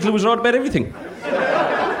 I think Hitler was right about everything.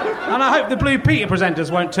 And I hope the Blue Peter presenters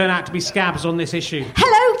won't turn out to be scabs on this issue.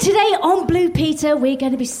 Hello, today on Blue Peter, we're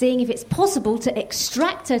going to be seeing if it's possible to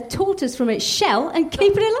extract a tortoise from its shell and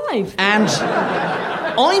keep it alive. And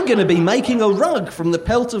I'm going to be making a rug from the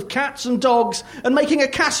pelt of cats and dogs and making a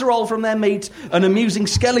casserole from their meat and amusing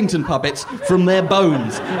skeleton puppets from their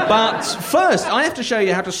bones. But first, I have to show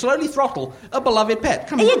you how to slowly throttle a beloved pet.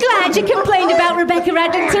 Come Are you glad you complained about Rebecca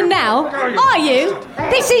Addington now? Are you?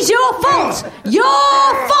 This is your fault!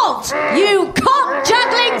 Your fault! You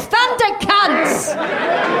cock-juggling thundercunts!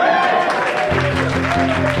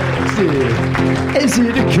 As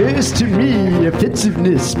it occurs to me,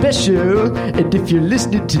 offensiveness special. And if you're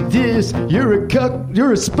listening to this, you're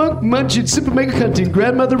a spunk munching, super mega cunting,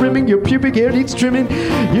 grandmother rimming, your pubic hair needs trimming,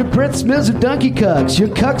 your breath smells of donkey cocks, your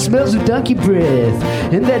cock smells of donkey breath,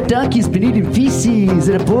 and that donkey's been eating feces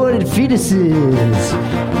and aborted fetuses.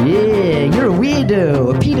 Yeah, you're a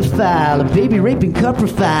weirdo, a pedophile, a baby raping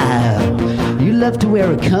coprophile. You love to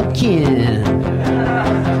wear a pumpkin.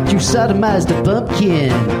 You sodomized a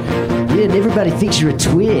bumpkin. Yeah, and everybody thinks you're a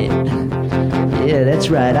twit. Yeah, that's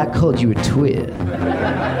right, I called you a twit.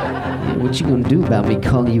 Yeah, what you gonna do about me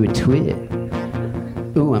calling you a twit?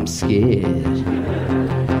 Ooh, I'm scared.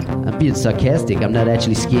 I'm being sarcastic, I'm not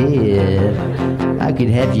actually scared. I could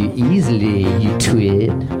have you easily, you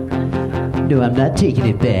twit. No, I'm not taking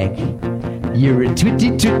it back. You're a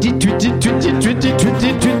twitty, twitty, twitty, twitty, twitty,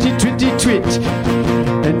 twitty, twitty, twitty, twit.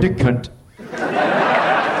 And a cunt.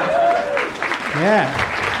 Yeah,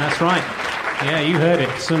 that's right. Yeah, you heard it.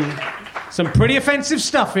 Some pretty offensive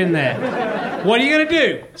stuff in there. What are you going to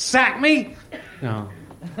do? Sack me? No.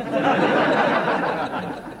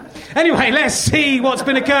 Anyway, let's see what's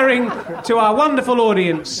been occurring to our wonderful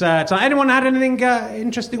audience. Anyone had anything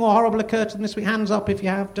interesting or horrible occur to them this week? Hands up if you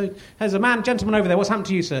have. There's a gentleman over there. What's happened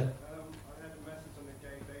to you, sir?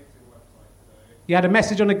 You had a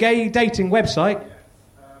message on a gay dating website?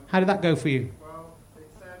 How did that go for you? Well, it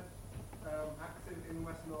said active in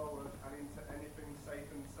West Norwood and into anything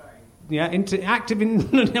safe and sane. Yeah, active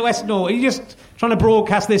in West Norwood. Are you just trying to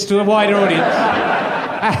broadcast this to a wider audience?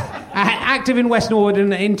 Active in West Norwood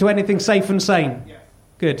and into anything safe and sane? Yes.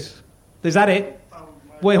 Good. Is that it?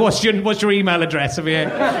 What's your email address?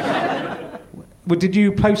 Did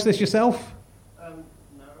you post this yourself? No.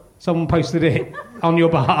 Someone posted it on your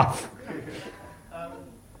behalf.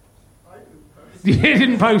 You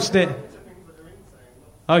didn't post it.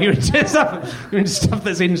 Oh, you're into stuff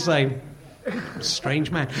that's insane. Strange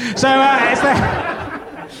man. So,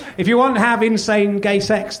 if you want to have insane gay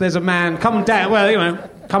sex, there's a man. Come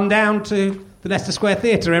down to the Leicester Square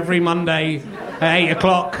Theatre every Monday at 8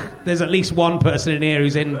 o'clock. There's at least one person in here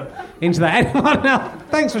who's into that. Anyone else?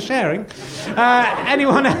 Thanks for sharing.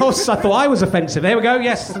 Anyone else? I thought I was offensive. There we go.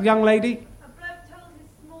 Yes, young lady.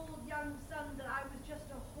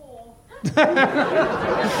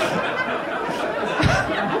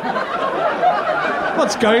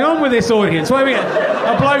 What's going on with this audience? Wait a minute.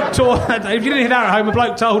 A bloke told, if you didn't hear that at home, a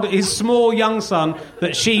bloke told his small young son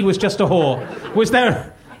that she was just a whore. Was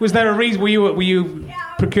there a reason? Were you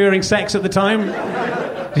procuring sex at the time?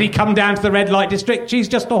 Did he come down to the red light district? She's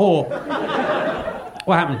just a whore.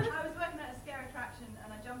 What happened? I was working at a scare attraction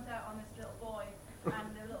and I jumped out on this little boy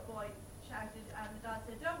and the little boy shouted and the dad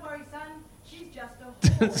said, "Don't worry, son, she's just a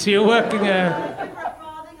whore." So you're working for a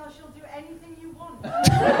farthing or she'll do anything you want.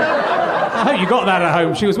 I hope you got that at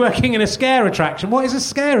home. She was working in a scare attraction. What is a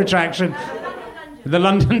scare attraction? The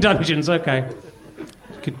London Dungeons, okay.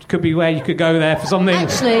 Could be where you could go there for something.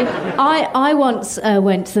 Actually, I once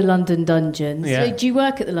went to the London Dungeons. Yeah. So, do you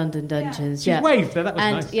work at the London Dungeons? She waved there, that was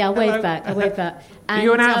nice. Yeah, I waved back. Are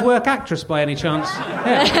you an out-of-work actress by any chance?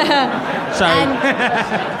 Yeah.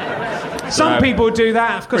 Some people do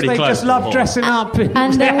that because they just love dressing up.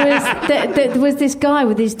 And there was this guy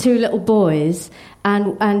with his two little boys,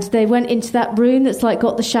 and they went into that room that's like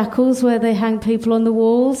got the shackles where they hang people on the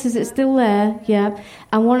walls. Is it still there? Yeah.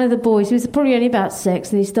 And one of the boys, he was probably only about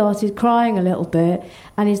 6, and he started crying a little bit,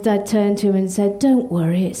 and his dad turned to him and said, "Don't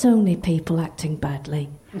worry, it's only people acting badly."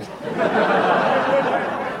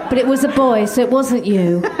 But it was a boy, so it wasn't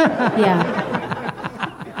you. Yeah.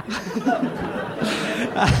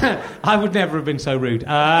 I would never have been so rude.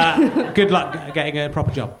 Good luck getting a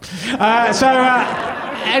proper job.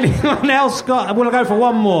 Anyone else got... Will I go for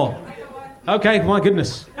one more? Okay, my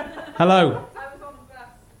goodness. Hello.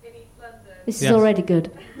 This is already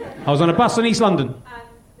good. I was on a bus in East London. And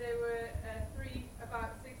there were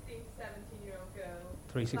about 16 to 17-year-old girls.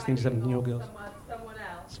 3 16 to 17-year-old girls. Someone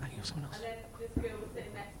else. And then this girl was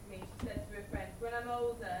sitting next to me. She said to her friend, "When I'm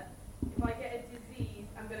older, if I get a disease,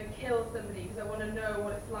 I'm going to kill somebody because I want to know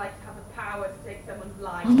what it's like to have the power to take someone's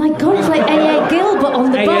life." Oh my God, it's like A.A. Gill, but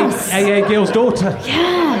on the bus. A.A. Gill's daughter.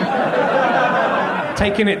 Yeah.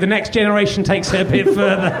 Taking it, the next generation takes it a bit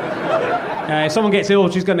further. If someone gets ill,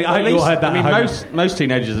 she's going to... I hope you all heard that at home. most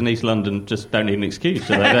teenagers in East London just don't need an excuse,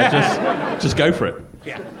 so they just go for it.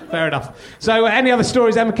 Yeah, fair enough. So, any other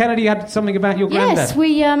stories, Emma Kennedy? You had something about your granddad? Yes,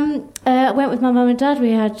 we went with my mum and dad. We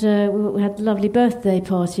had a lovely birthday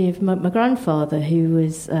party of my grandfather,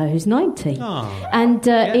 who's 90, and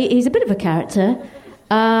he's a bit of a character.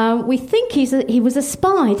 We think he was a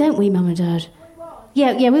spy, don't we, mum and dad?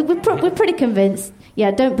 Yeah, we're pretty convinced.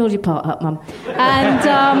 Yeah, don't build your part up, mum.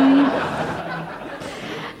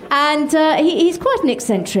 And he's quite an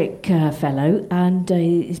eccentric fellow, and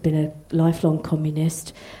he's been a lifelong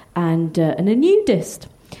communist and a nudist.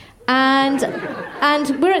 And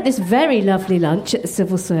we're at this very lovely lunch at the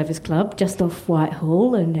Civil Service Club, just off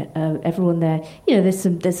Whitehall, and everyone there. You know,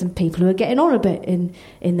 there's some people who are getting on a bit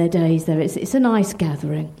in their days there. It's a nice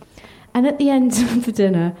gathering. And at the end of the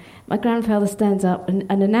dinner, my grandfather stands up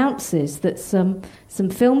and announces that some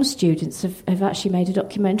film students have actually made a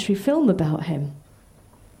documentary film about him.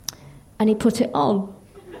 And he put it on.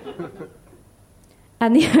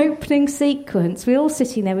 And the opening sequence, we're all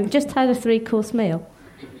sitting there, we've just had a 3-course meal.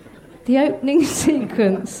 The opening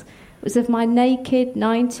sequence was of my naked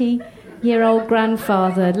 90-year-old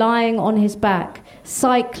grandfather lying on his back,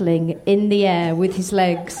 cycling in the air with his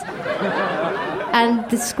legs. And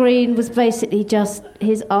the screen was basically just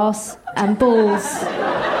his arse and balls.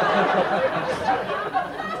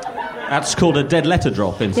 That's called a dead letter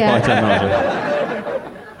drop in spy technology.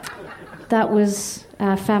 That was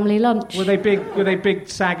our family lunch. Were they big,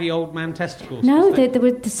 saggy old man testicles? No, they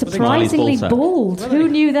were surprisingly bald. Who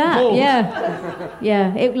knew that? Bald.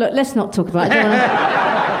 Yeah. Look, let's not talk about it.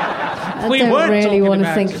 I don't really want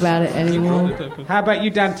to think about it anymore. How about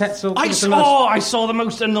you, Dan Tetzel? I saw the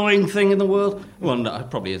most annoying thing in the world. Well, no,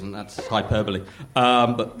 it probably isn't. That's hyperbole.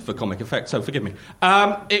 But for comic effect, so forgive me.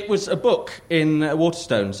 It was a book in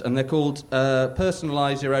Waterstones, and they're called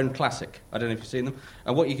Personalise Your Own Classic. I don't know if you've seen them.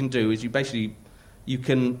 And what you can do is you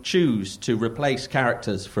can choose to replace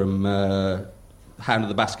characters from Hound of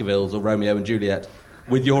the Baskervilles or Romeo and Juliet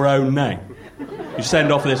with your own name. You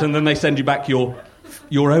send off this, and then they send you back your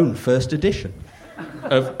own first edition.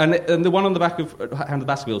 And the one on the back of Hound of the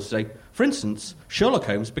Baskervilles say, for instance, Sherlock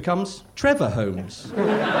Holmes becomes Trevor Holmes.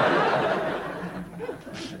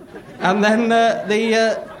 And then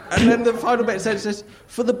the final bit says,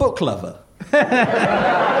 for the book lover.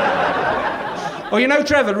 Oh, you know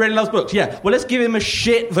Trevor really loves books? Yeah. Well, let's give him a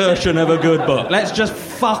shit version of a good book. Let's just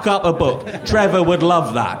fuck up a book. Trevor would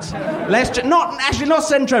love that. Let's not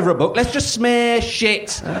send Trevor a book. Let's just smear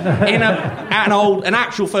shit in an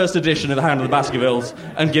actual first edition of The Hound of the Baskervilles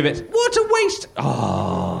and give it... What a waste!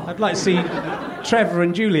 Oh. I'd like to see Trevor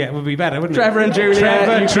and Juliet would be better, wouldn't it? Trevor and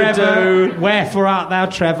Juliet. Trevor. Wherefore art thou,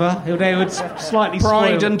 Trevor? They would slightly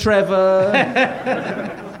Pride spoil. and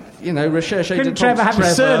Trevor. You know, recherche. Couldn't Trevor have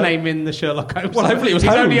a surname in the Sherlock Holmes? Well, hopefully it was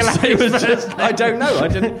He's Holmes. only allowed his first name. I don't know. I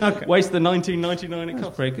didn't waste the 1999 it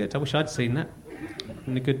cost. Very good. I wish I'd seen that.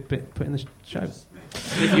 And a good bit put in the show.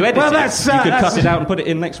 If you edit you could cut it out and put it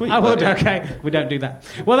in next week. I would, okay. We don't do that.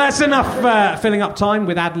 Well, that's enough filling up time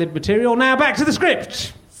with ad-lib material. Now back to the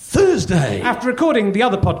script. Thursday. After recording the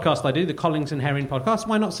other podcast I do, the Collings and Herring podcast,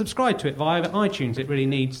 why not subscribe to it via iTunes? It really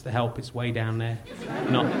needs the help. It's way down there.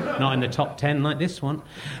 Not in the top 10 like this one.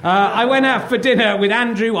 I went out for dinner with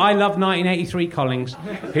Andrew, I Love 1983 Collings,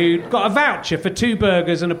 who got a voucher for 2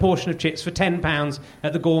 burgers and a portion of chips for £10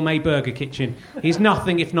 at the Gourmet Burger Kitchen. He's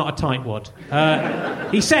nothing if not a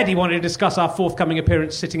tightwad. He said he wanted to discuss our forthcoming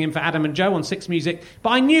appearance sitting in for Adam and Joe on Six Music, but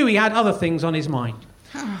I knew he had other things on his mind.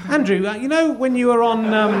 Andrew, you know when you were on...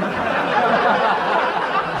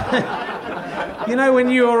 you know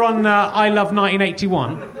when you were on I Love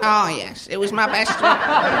 1981? Oh, yes. It was my best work.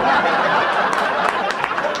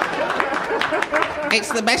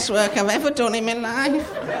 It's the best work I've ever done in my life.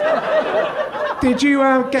 Did you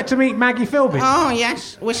get to meet Maggie Philby? Oh,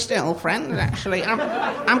 yes. We're still friends, actually.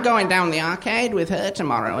 I'm going down the arcade with her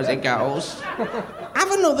tomorrow as it goes. Have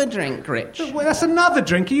another drink, Rich. Well, that's another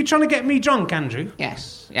drink. Are you trying to get me drunk, Andrew?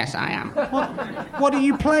 Yes, I am. What are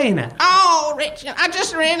you playing at? Oh, Rich, I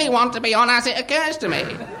just really want to be on As It Occurs to Me.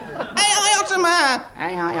 Hey, Ottoman!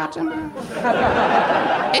 Hey, Ottoman.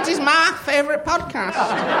 It is my favourite podcast.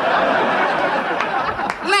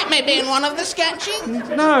 Let me be in one of the sketches.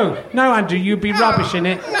 No, Andrew, you'd be rubbish in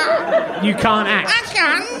it. No. You can't act. I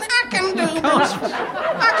can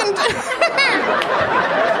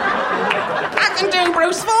do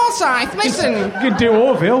Bruce Forsyth. Listen. You can do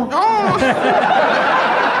Orville. Oh.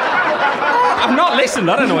 I've not listened.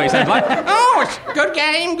 I don't know what he sounds like. Oh, course. Good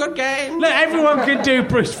game. Look, everyone can do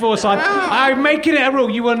Bruce Forsyth. Oh. I'm making it a rule.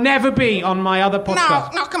 You will never be on my other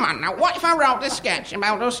podcast. No, come on now. What if I wrote a sketch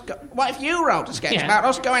about us... What if you wrote a sketch about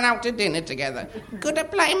us going out to dinner together? Could I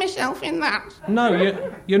play myself in that?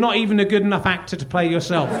 No, you're not even a good enough actor to play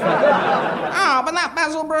yourself. Oh, but that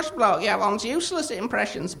Basil Brush bloke you have on's useless at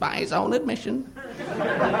impressions by his own admission.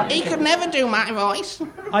 He could never do my voice.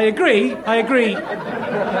 I agree,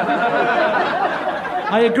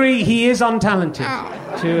 he is untalented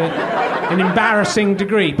to an embarrassing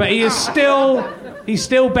degree, but he's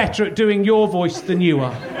still better at doing your voice than you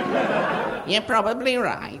are. You're probably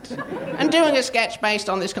right. And doing a sketch based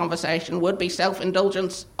on this conversation would be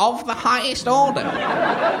self-indulgence of the highest order.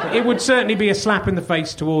 It would certainly be a slap in the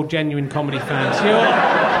face to all genuine comedy fans.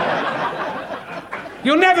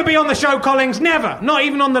 You'll never be on the show, Collings, never. Not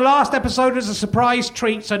even on the last episode as a surprise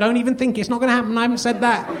treat, so don't even think it's not going to happen. I haven't said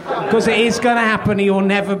that. Because it is going to happen. You'll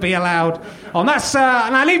never be allowed on.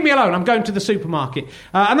 Now, leave me alone. I'm going to the supermarket.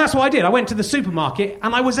 And that's what I did. I went to the supermarket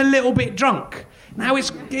and I was a little bit drunk. Now,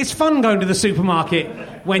 it's fun going to the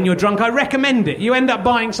supermarket when you're drunk. I recommend it. You end up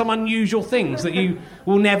buying some unusual things that you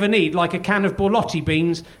will never need, like a can of Borlotti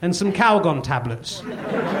beans and some Calgon tablets.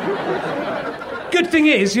 Good thing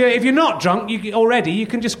is, if you're not drunk you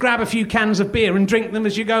can just grab a few cans of beer and drink them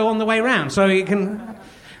as you go on the way round. So you can...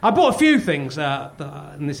 I bought a few things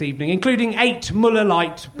this evening, including 8 Muller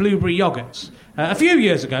Light blueberry yoghurts. A few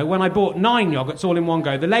years ago, when I bought 9 yoghurts all in one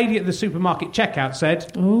go, the lady at the supermarket checkout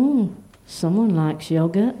said... Ooh, someone likes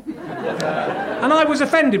yoghurt. And I was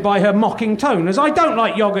offended by her mocking tone, as I don't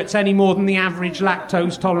like yoghurts any more than the average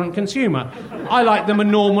lactose-tolerant consumer. I like them a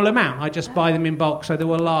normal amount. I just buy them in bulk so they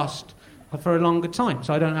will last... for a longer time,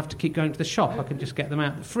 so I don't have to keep going to the shop. I can just get them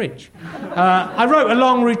out of the fridge. I wrote a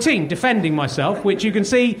long routine defending myself, which you can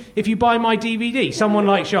see if you buy my DVD, Someone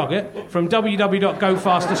Likes Yoghurt, from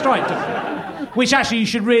www.gofasterstrike.com, which actually you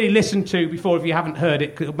should really listen to before if you haven't heard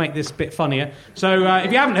it, because it'll make this a bit funnier. So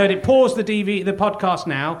if you haven't heard it, pause the podcast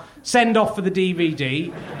now, send off for the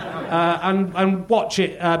DVD, and watch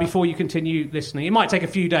it before you continue listening. It might take a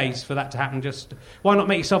few days for that to happen. Just why not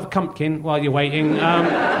make yourself a pumpkin while you're waiting?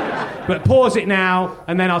 But pause it now,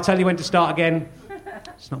 and then I'll tell you when to start again.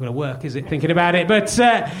 It's not going to work, is it, thinking about it? But,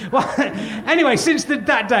 anyway, since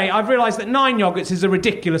that day, I've realised that 9 yoghurts is a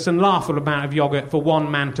ridiculous and laughable amount of yoghurt for one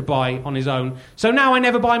man to buy on his own. So now I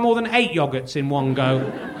never buy more than 8 yoghurts in one go,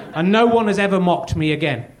 and no one has ever mocked me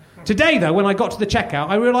again. Today, though, when I got to the checkout,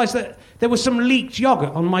 I realised that there was some leaked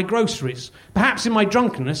yoghurt on my groceries. Perhaps in my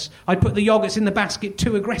drunkenness, I put the yoghurts in the basket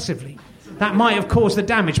too aggressively. That might have caused the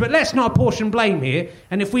damage, but let's not apportion blame here,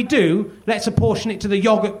 and if we do, let's apportion it to the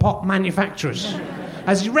yoghurt pot manufacturers.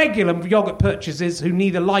 As regular yoghurt purchasers who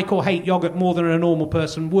neither like or hate yoghurt more than a normal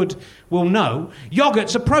person will know,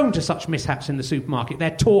 yoghurts are prone to such mishaps in the supermarket.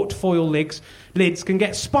 Their taut foil lids can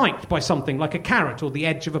get spiked by something like a carrot or the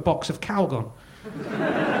edge of a box of Calgon.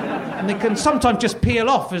 And they can sometimes just peel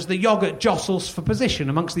off as the yoghurt jostles for position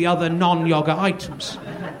amongst the other non-yoghurt items.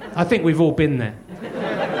 I think we've all been there.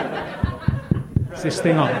 Is this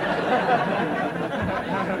thing on?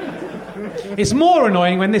 It's more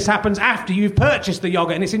annoying when this happens after you've purchased the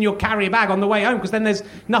yoghurt and it's in your carrier bag on the way home, because then there's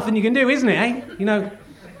nothing you can do, isn't it, eh? You know...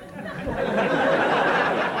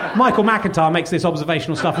 Michael McIntyre makes this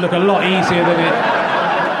observational stuff look a lot easier than it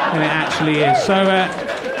actually is. So,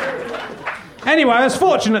 anyway, I was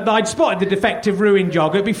fortunate that I'd spotted the defective ruined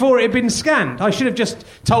yoghurt before it had been scanned. I should have just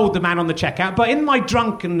told the man on the checkout, but in my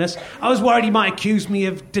drunkenness, I was worried he might accuse me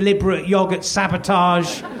of deliberate yoghurt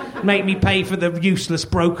sabotage, make me pay for the useless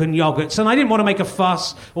broken yoghurts, and I didn't want to make a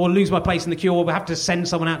fuss or lose my place in the queue or have to send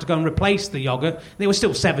someone out to go and replace the yoghurt. There were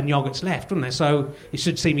still 7 yoghurts left, wasn't there? So it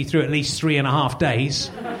should see me through at least 3.5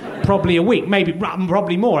 days, probably a week,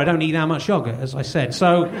 probably more. I don't eat that much yoghurt, as I said.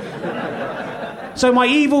 So my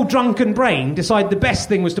evil drunken brain decided the best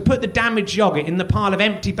thing was to put the damaged yoghurt in the pile of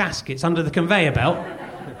empty baskets under the conveyor belt,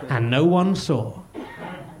 and no one saw.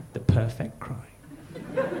 The perfect crime.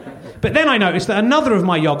 But then I noticed that another of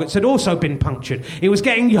my yoghurts had also been punctured. It was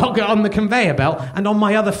getting yoghurt on the conveyor belt and on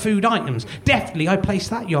my other food items. Deftly, I placed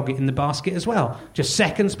that yoghurt in the basket as well, just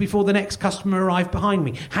seconds before the next customer arrived behind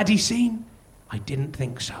me. Had he seen? I didn't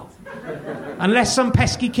think so. Unless some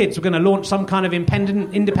pesky kids were going to launch some kind of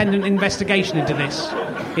independent investigation into this,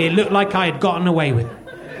 it looked like I had gotten away with it.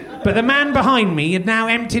 But the man behind me had now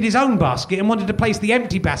emptied his own basket and wanted to place the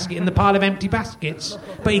empty basket in the pile of empty baskets.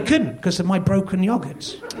 But he couldn't because of my broken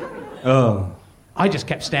yoghurts. Oh. I just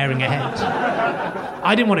kept staring ahead.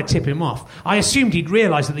 I didn't want to tip him off. I assumed he'd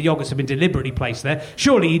realised that the yoghurts had been deliberately placed there.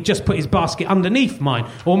 Surely he'd just put his basket underneath mine,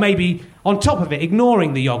 or maybe on top of it,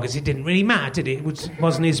 ignoring the yoghurts. It didn't really matter, did it? It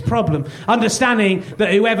wasn't his problem. Understanding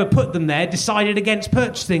that whoever put them there decided against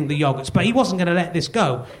purchasing the yoghurts, but he wasn't going to let this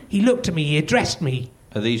go. He looked at me, he addressed me.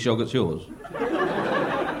 Are these yoghurts yours?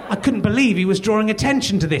 I couldn't believe he was drawing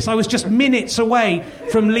attention to this. I was just minutes away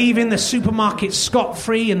from leaving the supermarket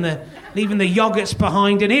scot-free and leaving the yoghurts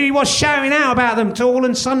behind, and here he was shouting out about them to all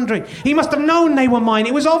and sundry. He must have known they were mine.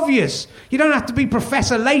 It was obvious. You don't have to be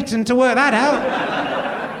Professor Layton to work that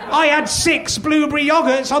out. I had 6 blueberry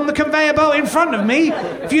yoghurts on the conveyor belt in front of me.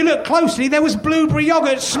 If you look closely, there was blueberry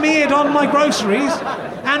yoghurt smeared on my groceries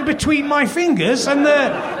and between my fingers, and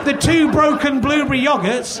the 2 broken blueberry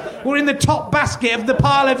yoghurts were in the top basket of the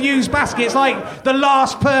pile of used baskets, like the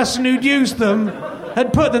last person who'd used them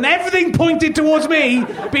had put them. Everything pointed towards me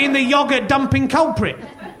being the yoghurt dumping culprit.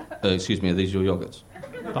 Excuse me, are these your yoghurts?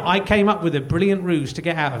 But I came up with a brilliant ruse to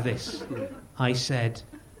get out of this. I said,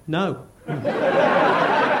 no.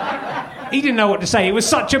 He didn't know what to say. It was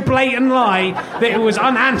such a blatant lie that it was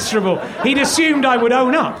unanswerable. He'd assumed I would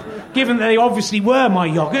own up, given that they obviously were my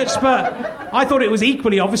yoghurts, but I thought it was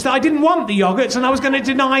equally obvious that I didn't want the yoghurts and I was going to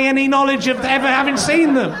deny any knowledge of ever having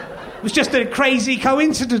seen them. It was just a crazy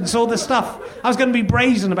coincidence, all the stuff. I was going to be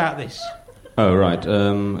brazen about this. Oh, right.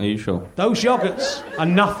 Are you sure? Those yoghurts are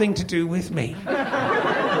nothing to do with me.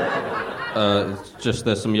 It's just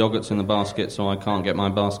there's some yoghurts in the basket, so I can't get my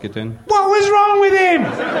basket in. What was wrong with him?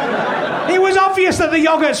 It was obvious that the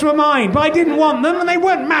yoghurts were mine, but I didn't want them, and they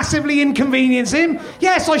weren't massively inconveniencing him.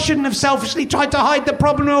 Yes, I shouldn't have selfishly tried to hide the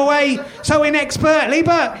problem away so inexpertly,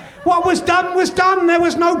 but what was done was done. There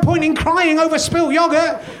was no point in crying over spilt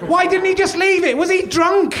yoghurt. Why didn't he just leave it? Was he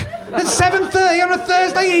drunk at 7:30 on a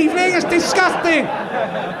Thursday evening? It's disgusting.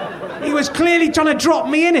 He was clearly trying to drop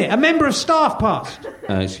me in it. A member of staff passed.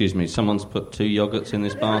 Excuse me, someone's put 2 yoghurts in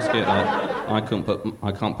this basket. I can't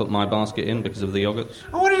put my basket in because of the yoghurts.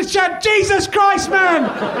 I wanted to shout, Jesus Christ, man!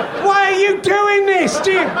 Why are you doing this?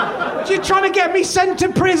 Do you trying to get me sent to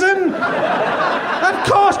prison? Of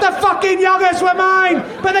course the fucking yoghurts were mine,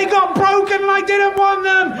 but they got broken and I didn't want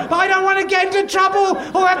them. But I don't want to get into trouble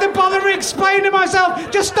or have to bother explaining myself.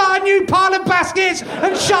 Just start a new pile of baskets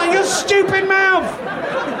and shut your stupid mouth.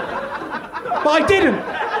 But I didn't.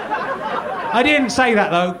 I didn't say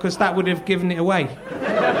that, though, because that would have given it away.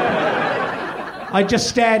 I just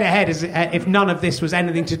stared ahead as if none of this was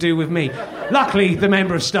anything to do with me. Luckily, the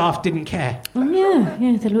member of staff didn't care. Oh,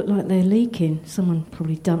 yeah, they look like they're leaking. Someone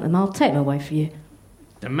probably dumped them. I'll take them away for you.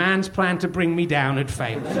 The man's plan to bring me down had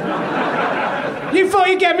failed. You thought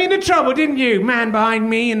you'd get me into trouble, didn't you? Man behind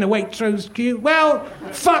me in the Waitrose queue. Well,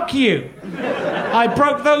 fuck you. I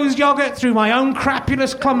broke those yoghurt through my own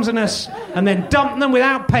crapulous clumsiness and then dumped them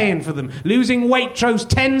without paying for them, losing Waitrose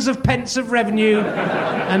tens of pence of revenue,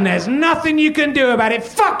 and there's nothing you can do about it.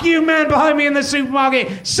 Fuck you, man behind me in the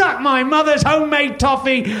supermarket. Suck my mother's homemade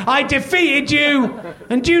toffee. I defeated you.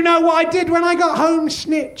 And do you know what I did when I got home,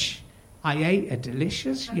 snitch? I ate a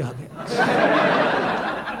delicious yoghurt.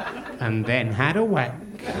 And then had a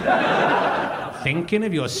wank. Thinking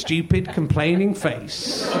of your stupid, complaining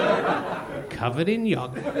face. Covered in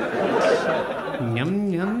yoghurt.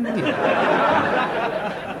 Yum, yum, yum.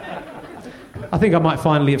 I think I might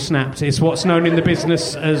finally have snapped. It's what's known in the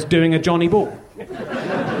business as doing a Johnny Ball.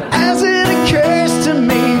 As it occurs to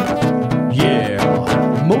me,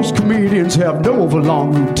 yeah, most comedians have no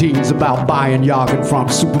overlong routines about buying yogurt from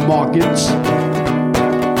supermarkets.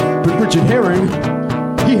 But Richard Herring,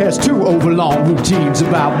 he has 2 overlong routines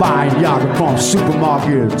about buying yogurt from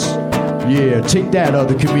supermarkets. Yeah, take that,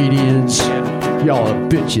 other comedians. Y'all are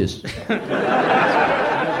bitches.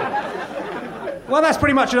 Well, that's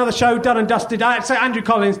pretty much another show done and dusted. I'd say Andrew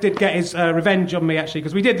Collins did get his revenge on me, actually,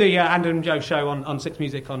 because we did the Andrew and Joe show on Six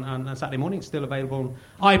Music on Saturday morning. It's still available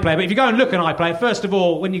on iPlayer. But if you go and look on iPlayer, first of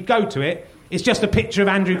all, when you go to it, it's just a picture of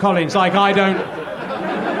Andrew Collins. Like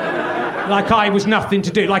I was nothing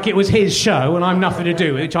to do. Like it was his show and I'm nothing to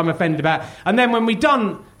do with it, which I'm offended about. And then when we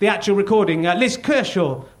done the actual recording, Liz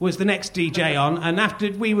Kershaw was the next DJ on, and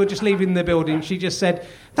after we were just leaving the building, she just said,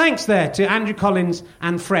 thanks there to Andrew Collins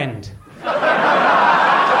and friend.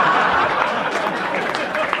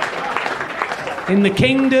 In the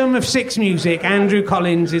kingdom of Six Music, Andrew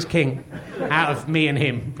Collins is king. Out of me and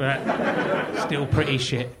him, but still pretty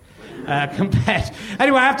shit. Compared.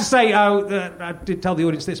 Anyway, I have to say, I did tell the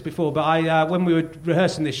audience this before, but when we were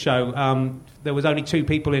rehearsing this show, there was only 2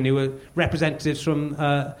 people in who were representatives from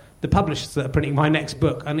the publishers that are printing my next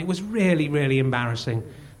book, and it was really, really embarrassing.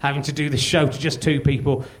 having to do this show to just 2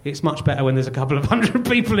 people. It's much better when there's a couple of 100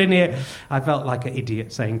 people in here. I felt like an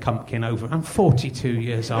idiot saying Cumpkin over. I'm 42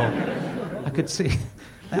 years old. I could see...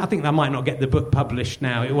 I think I might not get the book published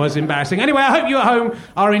now. It was embarrassing. Anyway, I hope you at home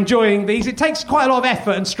are enjoying these. It takes quite a lot of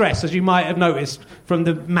effort and stress, as you might have noticed from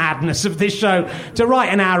the madness of this show, to write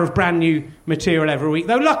an hour of brand new material every week,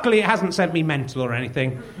 though luckily it hasn't sent me mental or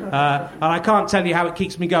anything. And I can't tell you how it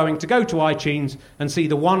keeps me going to go to iTunes and see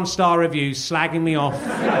the 1-star reviews slagging me off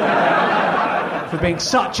for being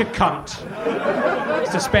such a cunt,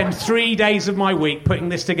 to spend 3 days of my week putting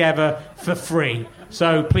this together for free.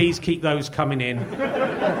 So please keep those coming in.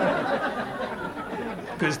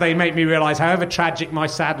 Because they make me realise, however tragic my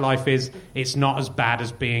sad life is, it's not as bad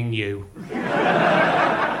as being you.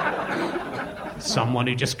 Someone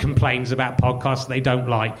who just complains about podcasts they don't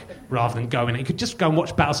like, rather than going... You could just go and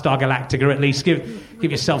watch Battlestar Galactica, at least. Give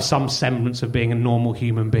yourself some semblance of being a normal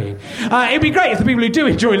human being. It'd be great if the people who do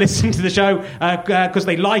enjoy listening to the show, because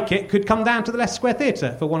they like it, could come down to the Leicester Square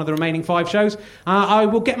Theatre for one of the remaining 5 shows. I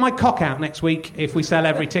will get my cock out next week if we sell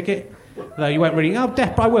every ticket. Though you won't really... Oh,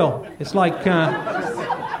 Depp, I will. It's like... yeah,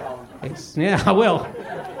 I will.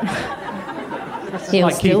 He'll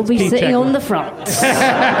like still be Keith sitting Chegwin. on the front.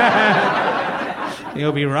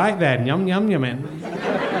 He'll be right there, yum yum yumming.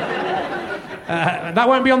 That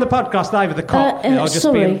won't be on the podcast either. The cock. It'll just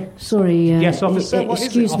sorry. Yes, officer. What is it,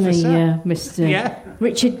 excuse me, officer? Mr. Yeah?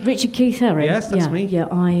 Richard Keith Herring. Yes, that's me. Yeah,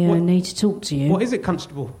 I need to talk to you. What is it,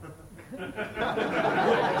 constable?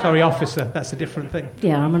 Sorry, officer. That's a different thing.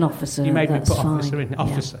 Yeah, I'm an officer. You made me that's put fine. officer in.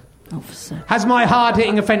 Officer. Yeah. Officer. Has my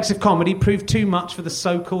hard-hitting offensive comedy proved too much for the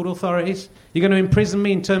so-called authorities? You're going to imprison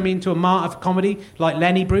me and turn me into a martyr of comedy like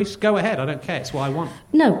Lenny Bruce? Go ahead, I don't care, it's what I want.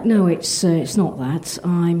 No, it's not that.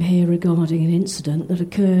 I'm here regarding an incident that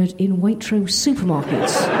occurred in Waitrose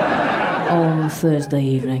supermarkets on Thursday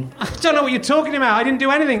evening. I don't know what you're talking about. I didn't do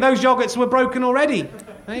anything. Those yogurts were broken already.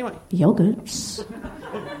 Anyway. Yogurts?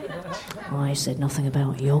 I said nothing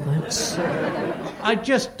about yogurts. I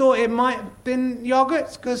just thought it might have been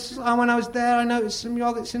yogurts, because when I was there I noticed some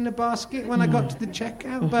yogurts in the basket when I got to the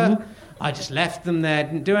checkout, but I just left them there,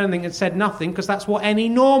 didn't do anything and said nothing, because that's what any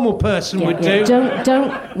normal person would do.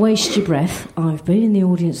 Don't waste your breath. I've been in the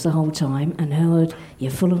audience the whole time and heard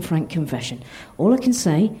your full and frank confession. All I can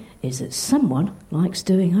say is that someone likes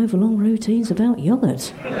doing overlong routines about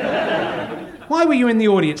yogurt. Why were you in the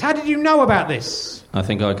audience? How did you know about this? I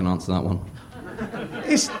think I can answer that one.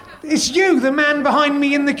 It's you, the man behind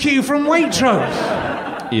me in the queue from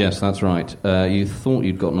Waitrose. Yes, that's right. You thought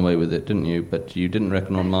you'd gotten away with it, didn't you? But you didn't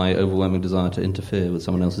reckon on my overwhelming desire to interfere with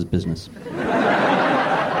someone else's business.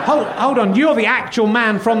 Hold on, you're the actual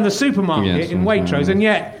man from the supermarket in Waitrose, and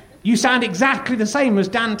yet you sound exactly the same as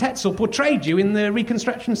Dan Tetzel portrayed you in the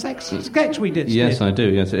reconstruction sketch we did. Yes, I do,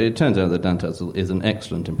 yes. It turns out that Dan Tetzel is an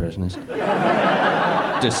excellent impressionist.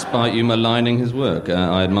 Despite you maligning his work.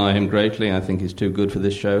 I admire him greatly. I think he's too good for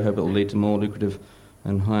this show. Hope it will lead to more lucrative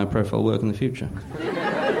and higher profile work in the future.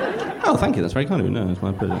 Oh, thank you. That's very kind of you. No, it's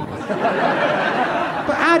my pleasure.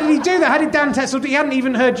 But how did he do that? How did Dan Tetzel... He hadn't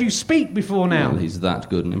even heard you speak before now. Well, he's that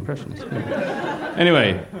good an impressionist.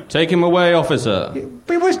 Anyway, take him away, officer.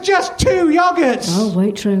 It was just 2 yogurts. Oh,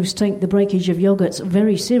 Waitrose take the breakage of yogurts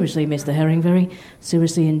very seriously, Mr. Herring, very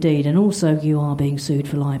seriously indeed. And also, you are being sued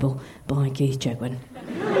for libel by Keith Chegwin.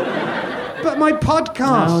 But my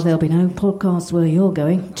podcast... No, there'll be no podcasts where you're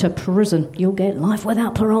going. To prison. You'll get life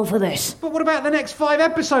without parole for this. But what about the next 5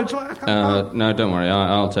 episodes? No, don't worry.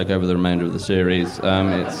 I'll take over the remainder of the series.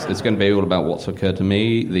 It's going to be all about what's occurred to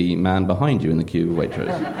me, the man behind you in the queue,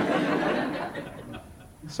 Waitrose.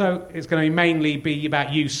 So it's going to mainly be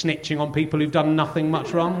about you snitching on people who've done nothing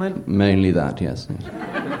much wrong, then? Mainly that, yes.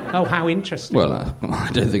 Oh, how interesting. Well, I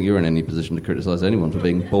don't think you're in any position to criticise anyone for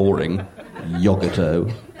being boring,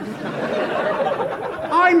 yogurto.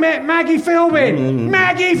 I met Maggie Philbin!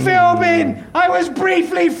 Maggie Philbin! I was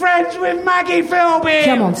briefly friends with Maggie Philbin!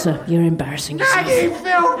 Come on, sir. You're embarrassing yourself. Maggie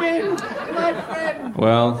Philbin! My friend!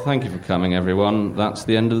 Well, thank you for coming, everyone. That's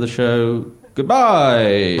the end of the show.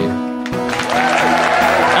 Goodbye!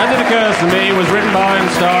 As It Occurs to Me was written by and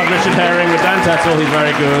starred Richard Herring with Dan Tetzel, who's very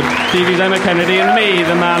good, TV's Emma Kennedy, and me,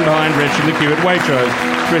 the man behind Rich in the queue at Waitrose.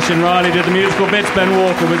 Christian Riley did the musical bits, Ben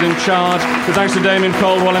Walker was in charge, with thanks to Damien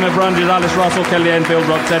Caldwell, Emma Brunges, Alice Russell, Kelly Enfield,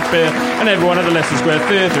 Rob Sedbeer, and everyone at the Leicester Square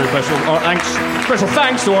Theatre. Special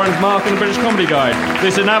thanks to Orange Mark and the British Comedy Guide.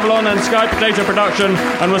 This is an Avalon and Skype Data production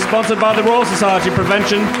and was sponsored by the Royal Society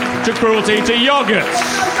Prevention to Cruelty to Yogurts.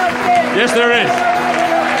 Yes, there is.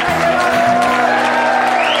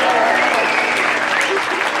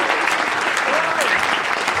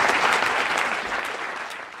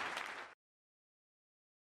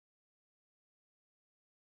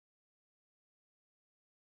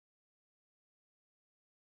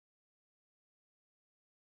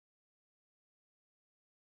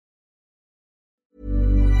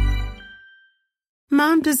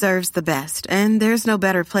 Mom deserves the best, and there's no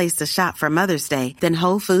better place to shop for Mother's Day than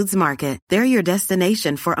Whole Foods Market. They're your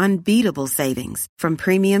destination for unbeatable savings, from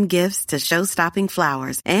premium gifts to show-stopping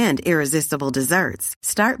flowers and irresistible desserts.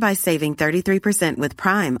 Start by saving 33% with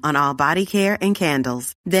Prime on all body care and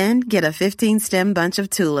candles. Then get a 15-stem bunch of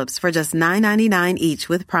tulips for just $9.99 each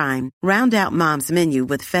with Prime. Round out Mom's menu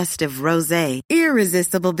with festive rosé,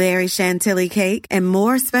 irresistible berry chantilly cake, and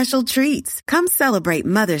more special treats. Come celebrate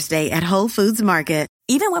Mother's Day at Whole Foods Market.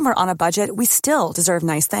 Even when we're on a budget, we still deserve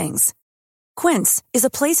nice things. Quince is a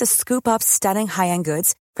place to scoop up stunning high-end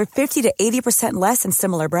goods for 50 to 80% less than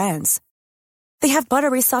similar brands. They have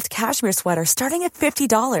buttery soft cashmere sweaters starting at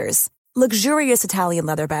 $50, luxurious Italian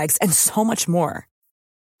leather bags, and so much more.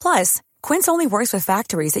 Plus, Quince only works with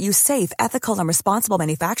factories that use safe, ethical, and responsible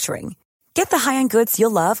manufacturing. Get the high-end goods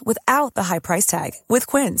you'll love without the high price tag with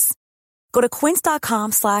Quince. Go to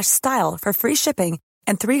quince.com/style for free shipping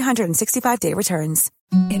and 365-day returns.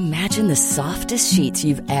 Imagine the softest sheets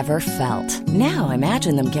you've ever felt. Now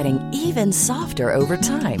imagine them getting even softer over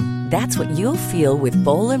time. That's what you'll feel with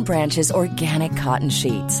Boll & Branch's organic cotton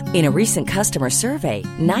sheets. In a recent customer survey,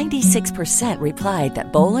 96% replied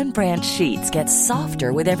that Boll & Branch sheets get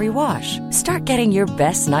softer with every wash. Start getting your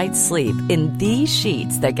best night's sleep in these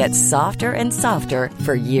sheets that get softer and softer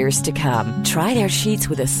for years to come. Try their sheets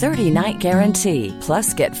with a 30-night guarantee.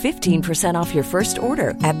 Plus, get 15% off your first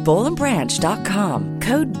order at bollandbranch.com.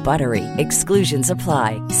 Code BUTTERY. Exclusions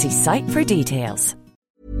apply. See site for details.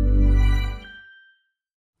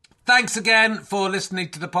 Thanks again for listening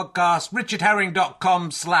to the podcast.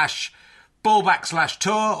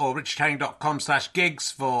 richardherring.com/ballback/tour or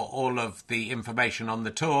richardherring.com/gigs for all of the information on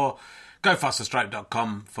the tour.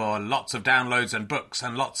 GoFasterStripe.com for lots of downloads and books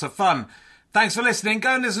and lots of fun. Thanks for listening.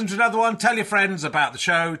 Go and listen to another one. Tell your friends about the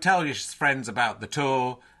show. Tell your friends about the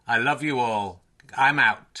tour. I love you all. I'm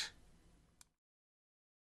out.